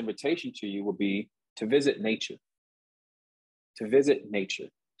very first invitation to you will be to visit nature,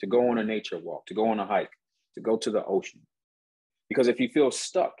 to go on a nature walk, to go on a hike, to go to the ocean. Because if you feel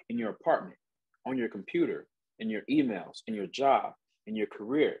stuck in your apartment, on your computer, in your emails, in your job, in your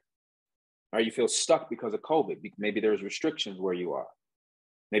career, or you feel stuck because of COVID, maybe there's restrictions where you are.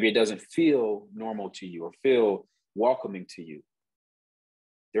 Maybe it doesn't feel normal to you or feel welcoming to you.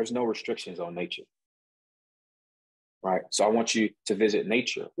 There's no restrictions on nature, right? So I want you to visit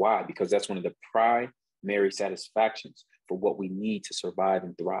nature. Why? Because that's one of the primary satisfactions for what we need to survive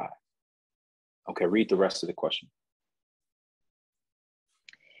and thrive. Okay, read the rest of the question.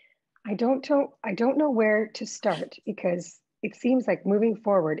 I don't know where to start because it seems like moving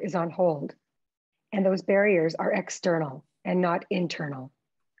forward is on hold and those barriers are external and not internal.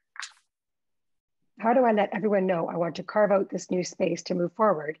 How do I let everyone know I want to carve out this new space to move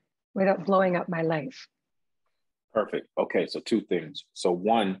forward without blowing up my life? Perfect. Okay, so two things. So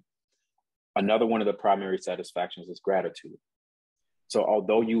another one of the primary satisfactions is gratitude. So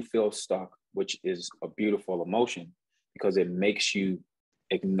although you feel stuck, which is a beautiful emotion because it makes you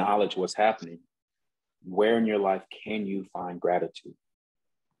acknowledge what's happening, where in your life can you find gratitude?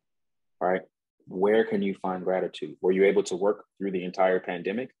 Right? Where can you find gratitude? Were you able to work through the entire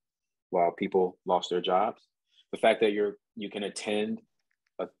pandemic? while people lost their jobs. The fact that you can attend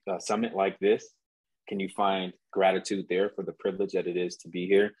a summit like this, can you find gratitude there for the privilege that it is to be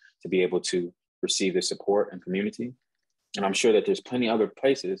here, to be able to receive the support and community? And I'm sure that there's plenty other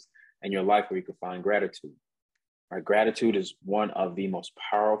places in your life where you can find gratitude. Right? Gratitude is one of the most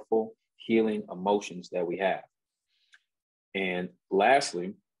powerful healing emotions that we have. And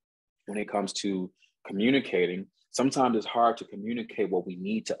lastly, when it comes to communicating, sometimes it's hard to communicate what we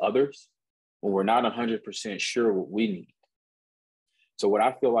need to others when we're not 100% sure what we need. So what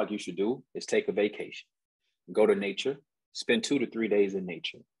I feel like you should do is take a vacation, go to nature, spend 2 to 3 days in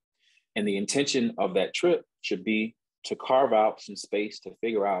nature. And the intention of that trip should be to carve out some space to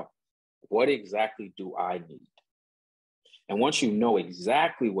figure out, what exactly do I need? And once you know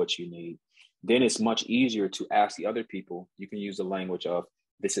exactly what you need, then it's much easier to ask the other people. You can use the language of,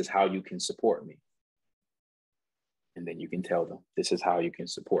 this is how you can support me. And then you can tell them, this is how you can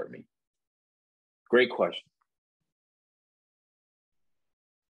support me. Great question.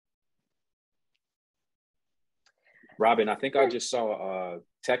 Robin, I think I just saw a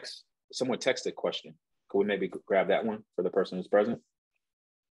text. Someone texted a question. Could we maybe grab that one for the person who's present?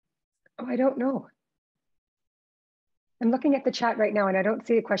 Oh, I don't know. I'm looking at the chat right now and I don't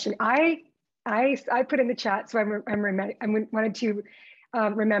see a question. I put in the chat, so I wanted to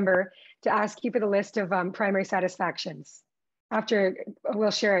remember to ask you for the list of primary satisfactions. After we'll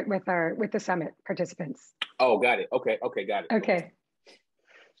share it with the summit participants. Oh, got it. Okay, got it. Okay.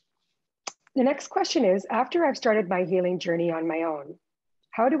 The next question is, after I've started my healing journey on my own,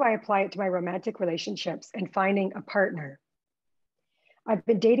 how do I apply it to my romantic relationships and finding a partner? I've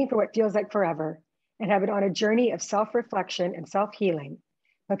been dating for what feels like forever and have been on a journey of self-reflection and self-healing,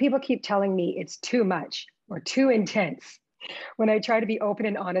 but people keep telling me it's too much or too intense when I try to be open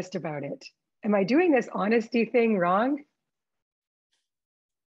and honest about it. Am I doing this honesty thing wrong?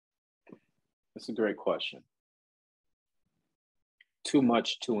 That's a great question. Too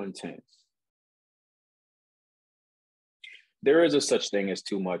much, too intense. There is a such thing as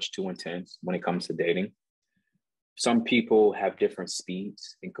too much, too intense when it comes to dating. Some people have different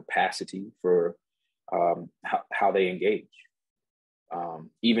speeds and capacity for how they engage.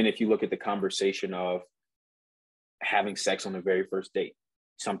 Even if you look at the conversation of having sex on the very first date,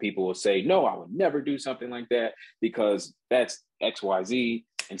 some people will say, no, I would never do something like that because that's XYZ.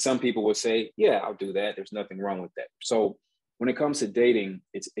 And some people will say, yeah, I'll do that. There's nothing wrong with that. So when it comes to dating,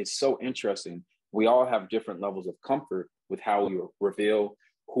 it's so interesting. We all have different levels of comfort with how we reveal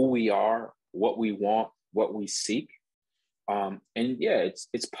who we are, what we want, what we seek. And yeah,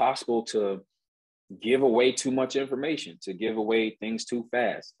 it's possible to give away too much information, to give away things too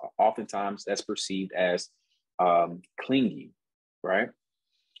fast. Oftentimes that's perceived as clingy, right?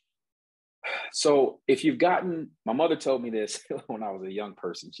 So if you've my mother told me this when I was a young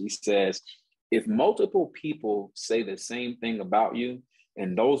person. She says, if multiple people say the same thing about you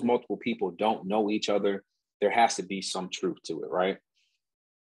and those multiple people don't know each other, there has to be some truth to it, right?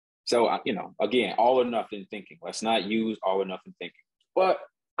 So, again, all or nothing thinking. Let's not use all or nothing thinking. But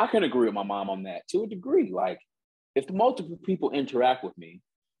I can agree with my mom on that to a degree. Like, if multiple people interact with me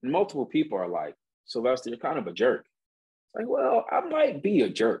and multiple people are like, Sylvester, you're kind of a jerk. Like, well, I might be a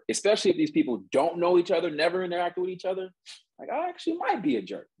jerk, especially if these people don't know each other, never interact with each other. Like, I actually might be a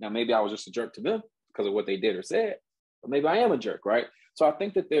jerk. Now, maybe I was just a jerk to them because of what they did or said, but maybe I am a jerk, right? So I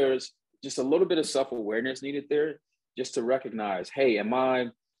think that there's just a little bit of self-awareness needed there, just to recognize, hey,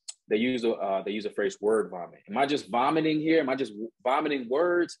 they use a phrase, word vomit. Am I just vomiting here? Am I just vomiting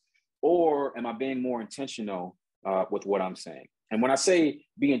words? Or am I being more intentional with what I'm saying? And when I say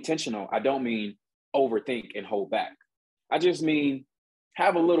be intentional, I don't mean overthink and hold back. I just mean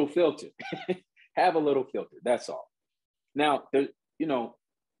have a little filter. Have a little filter. That's all. Now,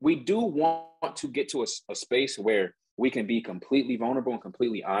 we do want to get to a space where we can be completely vulnerable and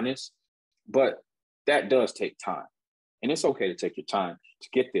completely honest, but that does take time. And it's okay to take your time to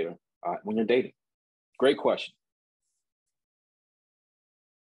get there when you're dating. Great question.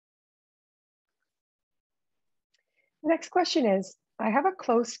 The next question is, I have a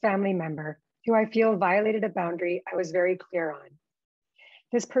close family member who I feel violated a boundary I was very clear on.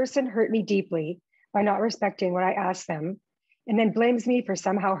 This person hurt me deeply by not respecting what I asked them and then blames me for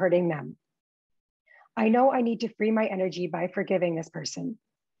somehow hurting them. I know I need to free my energy by forgiving this person.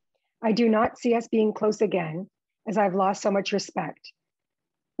 I do not see us being close again as I've lost so much respect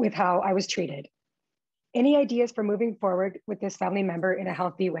with how I was treated. Any ideas for moving forward with this family member in a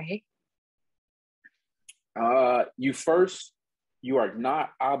healthy way? You are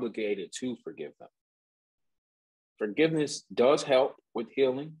not obligated to forgive them. Forgiveness does help with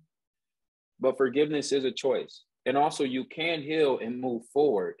healing, but forgiveness is a choice. And also you can heal and move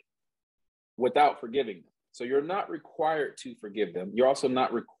forward without forgiving them. So you're not required to forgive them. You're also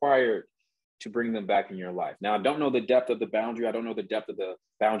not required to bring them back in your life. Now, I don't know the depth of the boundary. I don't know the depth of the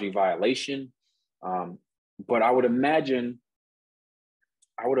boundary violation. But I would imagine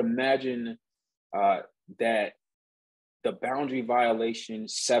that the boundary violation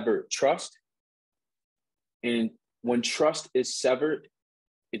severed trust. And when trust is severed,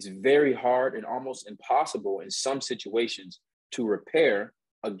 it's very hard and almost impossible in some situations to repair,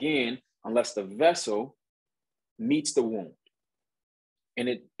 again, unless the vessel meets the wound. And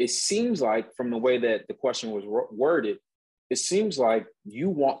it seems like, from the way that the question was worded, it seems like you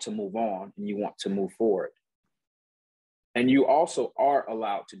want to move on and you want to move forward. And you also are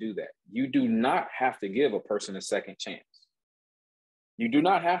allowed to do that. You do not have to give a person a second chance. You do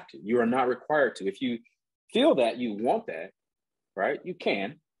not have to. You are not required to. If you feel that you want that, right, you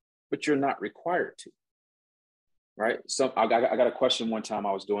can, but you're not required to, right? So I got a question one time.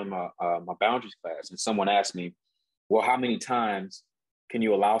 I was doing my boundaries class, and someone asked me, well, how many times can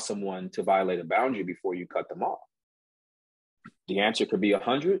you allow someone to violate a boundary before you cut them off? The answer could be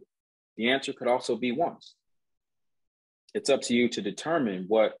 100. The answer could also be once. It's up to you to determine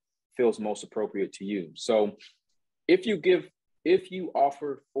what feels most appropriate to you. So if you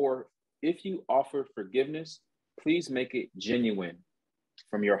offer forgiveness, please make it genuine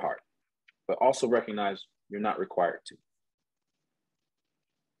from your heart, but also recognize you're not required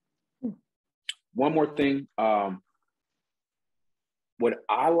to. One more thing, what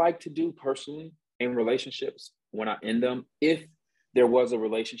I like to do personally in relationships when I end them, if there was a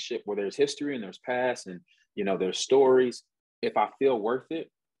relationship where there's history and there's past and, you know, there's stories, if I feel worth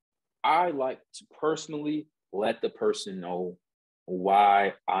it, I like to personally let the person know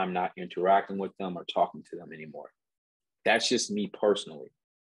why I'm not interacting with them or talking to them anymore. That's just me personally.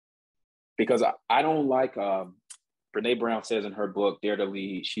 Because I don't like, Brene Brown says in her book, Dare to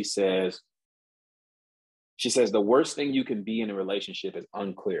Lead, she says, the worst thing you can be in a relationship is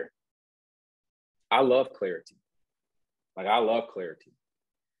unclear. I love clarity. I love clarity.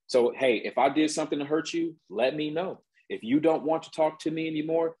 So, hey, if I did something to hurt you, let me know. If you don't want to talk to me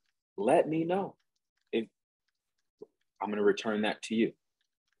anymore, let me know. I'm going to return that to you.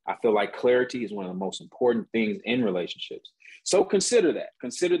 I feel like clarity is one of the most important things in relationships. So consider that.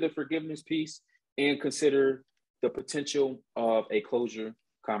 Consider the forgiveness piece and consider the potential of a closure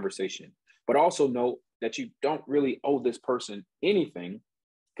conversation. But also note that you don't really owe this person anything,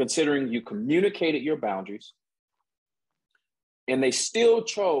 considering you communicated your boundaries and they still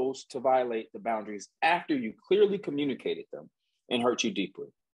chose to violate the boundaries after you clearly communicated them and hurt you deeply.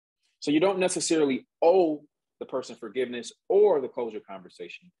 So you don't necessarily owe the person forgiveness or the closure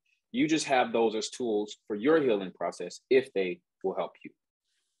conversation. You just have those as tools for your healing process if they will help you.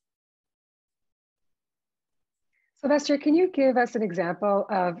 Sylvester, can you give us an example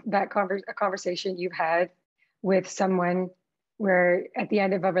of that a conversation you've had with someone where at the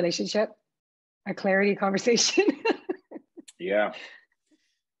end of a relationship, a clarity conversation? Yeah.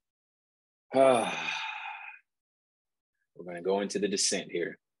 We're going to go into the descent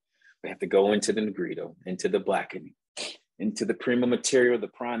here. We have to go into the negrito, into the blackening, into the prima materia, the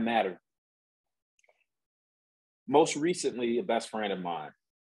prime matter. Most recently, a best friend of mine.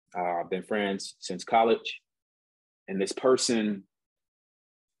 I've been friends since college. And this person,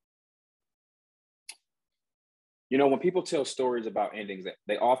 you know, when people tell stories about endings,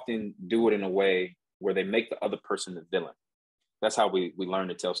 they often do it in a way where they make the other person the villain. That's how we learn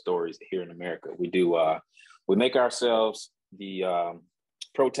to tell stories here in America. We make ourselves the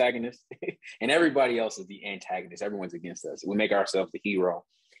protagonist and everybody else is the antagonist. Everyone's against us. We make ourselves the hero.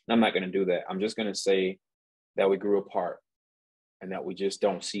 And I'm not going to do that. I'm just going to say that we grew apart and that we just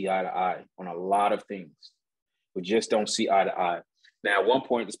don't see eye to eye on a lot of things. We just don't see eye to eye. Now, at one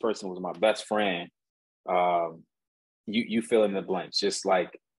point, this person was my best friend. You fill in the blanks, just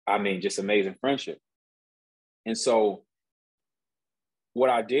amazing friendship. And so what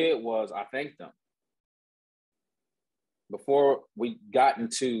I did was I thanked them. Before we got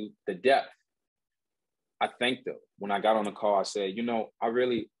into the depth, I thanked them. When I got on the call, I said, you know, I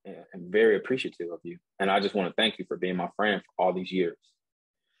really am very appreciative of you. And I just want to thank you for being my friend for all these years.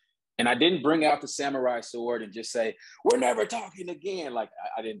 And I didn't bring out the samurai sword and just say, we're never talking again.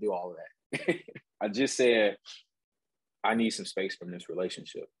 I didn't do all of that. I just said, I need some space from this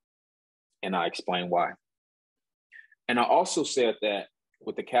relationship. And I explained why. And I also said that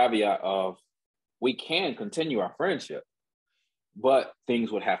with the caveat of we can continue our friendship, but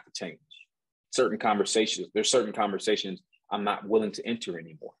things would have to change. There's certain conversations I'm not willing to enter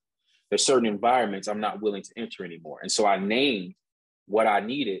anymore. There's certain environments I'm not willing to enter anymore. And so I named what I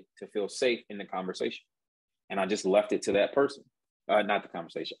needed to feel safe in the conversation. And I just left it to that person. not the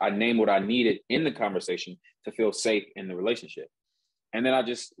conversation. I named what I needed in the conversation to feel safe in the relationship. And then I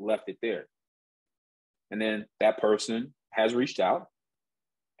just left it there. And then that person has reached out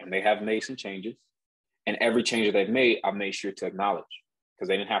and they have made some changes. And every change that they've made, I've made sure to acknowledge because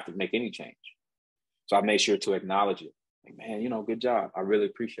they didn't have to make any change. So I made sure to acknowledge it. Like, man, good job. I really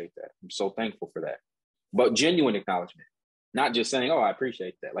appreciate that. I'm so thankful for that. But genuine acknowledgement, not just saying, oh, I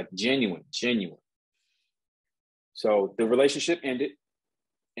appreciate that. Like genuine. So the relationship ended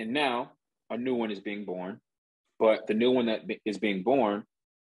and now a new one is being born. But the new one that is being born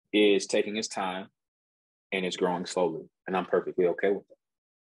is taking its time and it's growing slowly. And I'm perfectly okay with that.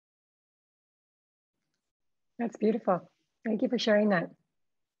 That's beautiful. Thank you for sharing that.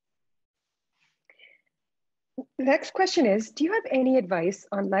 The next question is, do you have any advice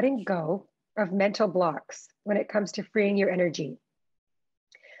on letting go of mental blocks when it comes to freeing your energy?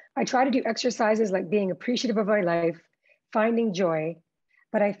 I try to do exercises like being appreciative of my life, finding joy,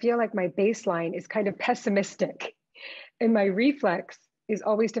 but I feel like my baseline is kind of pessimistic. And my reflex is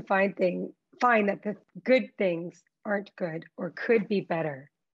always to find that the good things aren't good or could be better.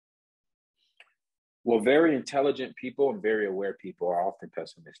 Well, very intelligent people and very aware people are often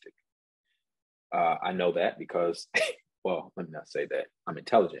pessimistic. I know that because, well, let me not say that I'm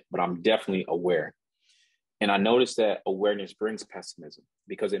intelligent, but I'm definitely aware. And I notice that awareness brings pessimism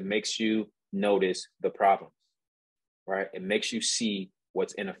because it makes you notice the problems, right? It makes you see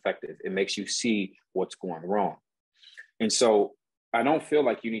what's ineffective. It makes you see what's going wrong. And so I don't feel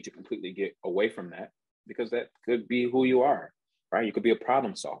like you need to completely get away from that because that could be who you are, right? You could be a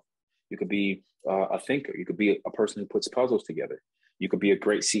problem solver. You could be a thinker. You could be a person who puts puzzles together. You could be a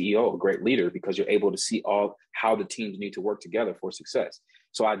great CEO, a great leader, because you're able to see how the teams need to work together for success.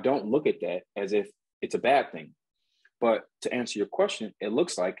 So I don't look at that as if it's a bad thing. But to answer your question, it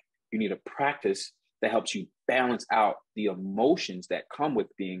looks like you need a practice that helps you balance out the emotions that come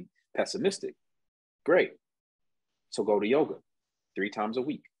with being pessimistic. Great. So go to yoga 3 times a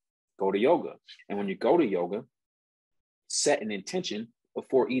week. Go to yoga. And when you go to yoga, set an intention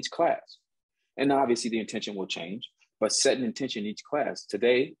before each class. And obviously the intention will change, but set an intention each class.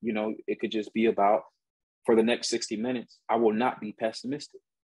 Today, it could just be about, for the next 60 minutes, I will not be pessimistic.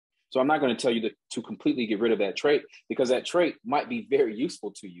 So I'm not going to tell you to completely get rid of that trait, because that trait might be very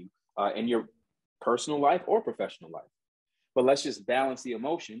useful to you in your personal life or professional life. But let's just balance the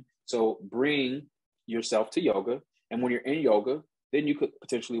emotion. So bring yourself to yoga. And when you're in yoga, then you could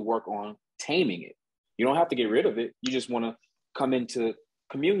potentially work on taming it. You don't have to get rid of it. You just want to come into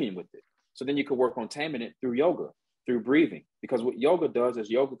communion with it. So then you could work on taming it through yoga, through breathing. Because what yoga does is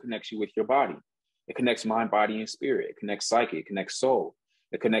yoga connects you with your body. It connects mind, body, and spirit. It connects psyche. It connects soul.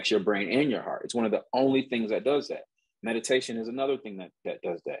 It connects your brain and your heart. It's one of the only things that does that. Meditation is another thing that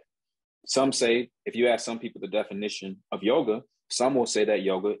does that. Some say, if you ask some people the definition of yoga, some will say that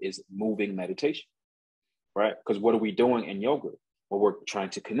yoga is moving meditation, right? Because what are we doing in yoga? Well, we're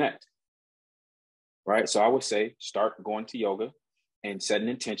trying to connect, right? So I would say start going to yoga and set an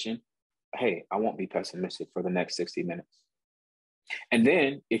intention. Hey, I won't be pessimistic for the next 60 minutes. And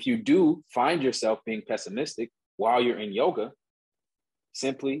then if you do find yourself being pessimistic while you're in yoga,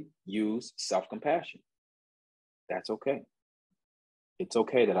 simply use self-compassion. That's okay. It's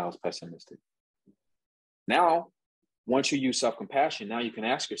okay that I was pessimistic. Now, once you use self-compassion, now you can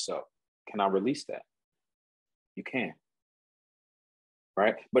ask yourself, can I release that? You can,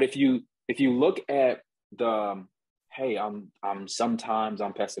 right? But if you look at the, hey, sometimes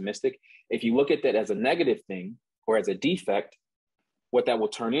I'm pessimistic. If you look at that as a negative thing or as a defect, what that will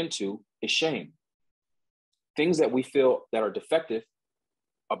turn into is shame. Things that we feel that are defective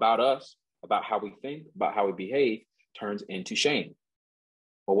about us, about how we think, about how we behave, turns into shame.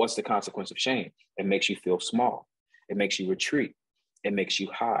 Well, what's the consequence of shame? It makes you feel small. It makes you retreat. It makes you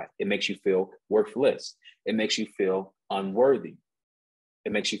hide. It makes you feel worthless. It makes you feel unworthy.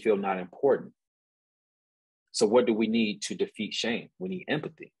 It makes you feel not important. So what do we need to defeat shame? We need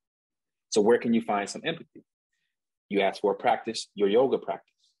empathy. So where can you find some empathy? You ask for a practice, your yoga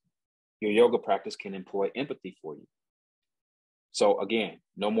practice. Your yoga practice can employ empathy for you. So again,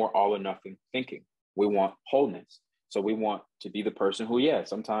 no more all or nothing thinking. We want wholeness. So we want to be the person who, yeah,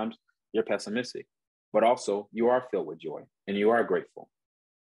 sometimes you're pessimistic, but also you are filled with joy and you are grateful.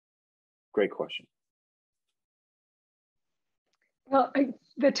 Great question. Well,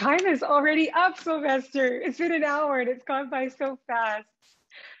 the time is already up, Sylvester. It's been an hour and it's gone by so fast.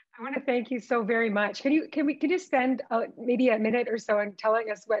 I want to thank you so very much. Can you spend maybe a minute or so and telling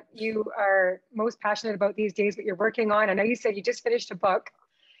us what you are most passionate about these days, what you're working on? I know you said you just finished a book.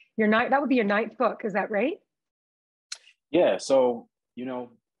 That would be your 9th book. Is that right? Yeah. So,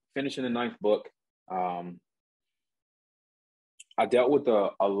 finishing the 9th book, I dealt with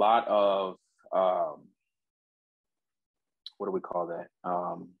a lot of, what do we call that?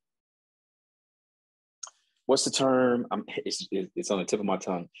 What's the term? It's on the tip of my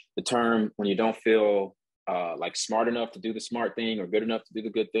tongue. The term when you don't feel like smart enough to do the smart thing or good enough to do the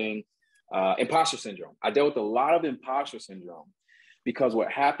good thing. Imposter syndrome. I dealt with a lot of imposter syndrome because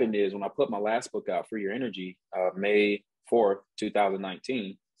what happened is when I put my last book out, Free Your Energy, May 4th,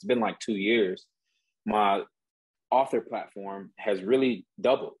 2019, it's been like 2 years. My author platform has really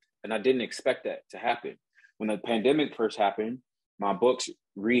doubled. And I didn't expect that to happen. When the pandemic first happened, my books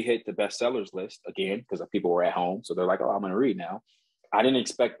re-hit the bestsellers list again because people were at home. So they're like, oh, I'm going to read now. I didn't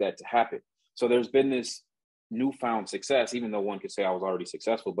expect that to happen. So there's been this newfound success, even though one could say I was already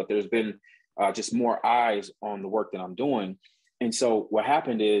successful, but there's been just more eyes on the work that I'm doing. And so what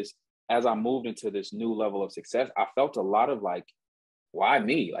happened is, as I moved into this new level of success, I felt a lot of like, why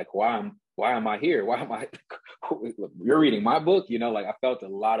me? Like, why am I here? Why am I, you're reading my book, like I felt a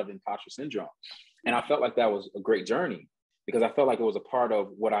lot of imposter syndrome. And I felt like that was a great journey because I felt like it was a part of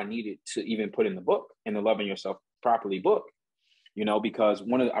what I needed to even put in the book, in the Loving Yourself Properly book, because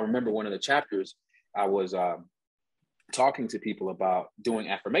I remember one of the chapters I was talking to people about doing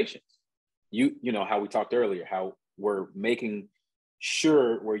affirmations. You know, how we talked earlier, how we're making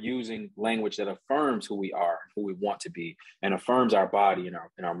sure we're using language that affirms who we are, who we want to be, and affirms our body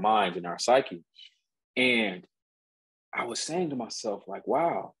and our mind and our psyche. And I was saying to myself, like,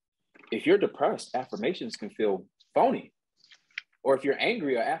 wow, if you're depressed, affirmations can feel phony. Or if you're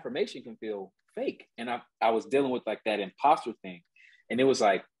angry, an affirmation can feel fake. And I was dealing with like that imposter thing. And it was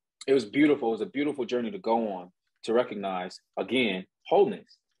beautiful. It was a beautiful journey to go on, to recognize, again,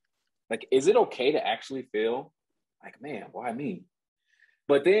 wholeness. Like, is it okay to actually feel like, man, why me?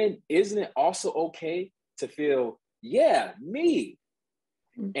 But then isn't it also okay to feel, yeah, me?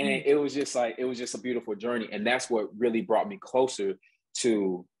 Mm-hmm. And it was just a beautiful journey. And that's what really brought me closer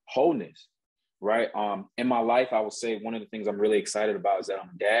to wholeness, right? In my life, I would say one of the things I'm really excited about is that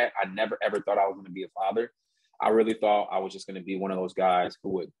I'm a dad. I never, ever thought I was going to be a father. I really thought I was just going to be one of those guys who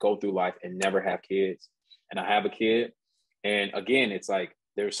would go through life and never have kids. And I have a kid. And again, it's like,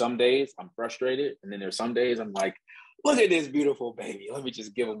 there's some days I'm frustrated. And then there's some days I'm like, look at this beautiful baby. Let me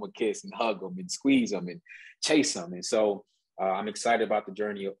just give him a kiss and hug him and squeeze him and chase him. And so I'm excited about the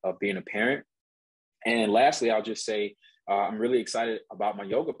journey of being a parent. And lastly, I'll just say, I'm really excited about my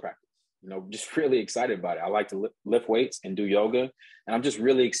yoga practice. Just really excited about it. I like to lift weights and do yoga. And I'm just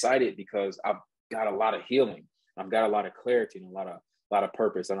really excited because I've got a lot of healing. I've got a lot of clarity and a lot of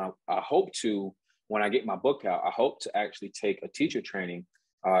purpose. And I hope to, when I get my book out, I hope to actually take a teacher training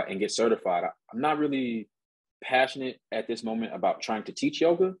and get certified. I'm not really passionate at this moment about trying to teach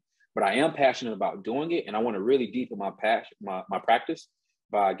yoga, but I am passionate about doing it. And I want to really deepen my practice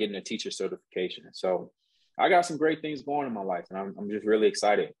by getting a teacher certification. So I got some great things going in my life, and I'm just really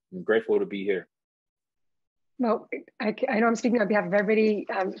excited. I'm grateful to be here. Well, I know I'm speaking on behalf of everybody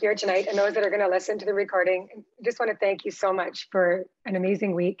here tonight and those that are going to listen to the recording. I just want to thank you so much for an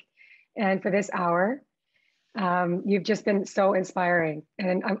amazing week and for this hour. You've just been so inspiring,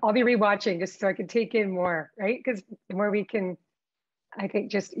 and I'll be rewatching just so I can take in more, right? Because the more we can, I think,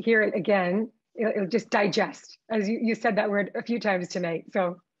 just hear it again, it'll just digest, as you said that word a few times tonight.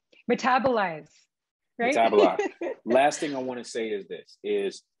 So metabolize, right? Metabolize. Last thing I want to say is this,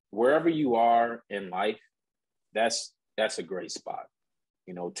 is wherever you are in life, that's a great spot.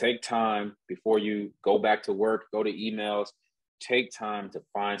 Take time before you go back to work, go to emails, take time to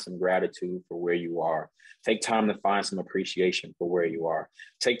find some gratitude for where you are. Take time to find some appreciation for where you are.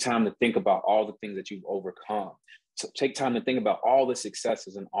 Take time to think about all the things that you've overcome. So take time to think about all the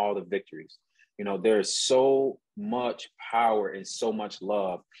successes and all the victories. There is so much power and so much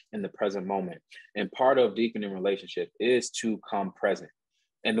love in the present moment. And part of deepening relationship is to come present.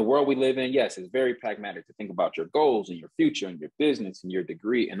 And the world we live in, yes, it's very pragmatic to think about your goals and your future and your business and your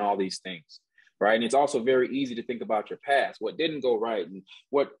degree and all these things, right? And it's also very easy to think about your past, what didn't go right and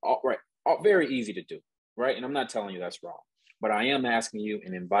very easy to do, right? And I'm not telling you that's wrong, but I am asking you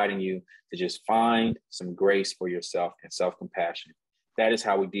and inviting you to just find some grace for yourself and self-compassion. That is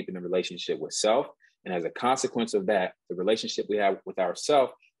how we deepen the relationship with self. And as a consequence of that, the relationship we have with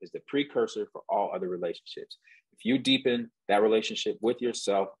ourselves is the precursor for all other relationships. If you deepen that relationship with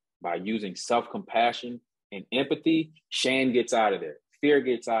yourself by using self-compassion and empathy, shame gets out of there, fear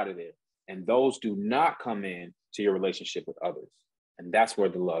gets out of there, and those do not come in to your relationship with others. And that's where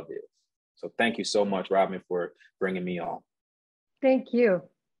the love is. So thank you so much, Robin, for bringing me on. Thank you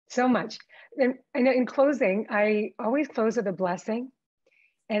so much. And in closing, I always close with a blessing.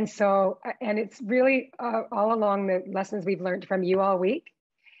 And it's really all along the lessons we've learned from you all week.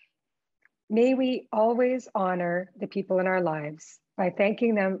 May we always honor the people in our lives by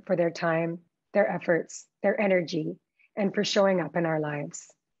thanking them for their time, their efforts, their energy, and for showing up in our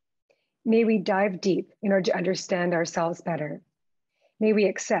lives. May we dive deep in order to understand ourselves better. May we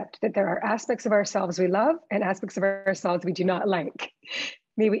accept that there are aspects of ourselves we love and aspects of ourselves we do not like.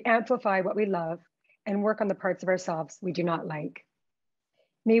 May we amplify what we love and work on the parts of ourselves we do not like.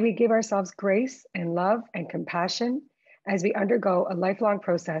 May we give ourselves grace and love and compassion as we undergo a lifelong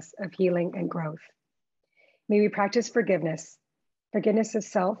process of healing and growth. May we practice forgiveness, forgiveness of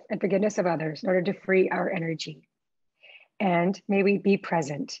self and forgiveness of others in order to free our energy. And may we be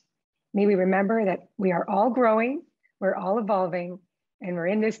present. May we remember that we are all growing, we're all evolving, and we're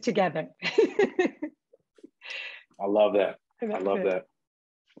in this together. I love that. I love that.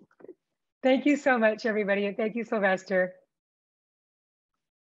 Thank you so much, everybody. And thank you, Sylvester.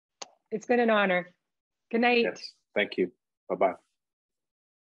 It's been an honor. Good night. Yes. Thank you. Bye-bye.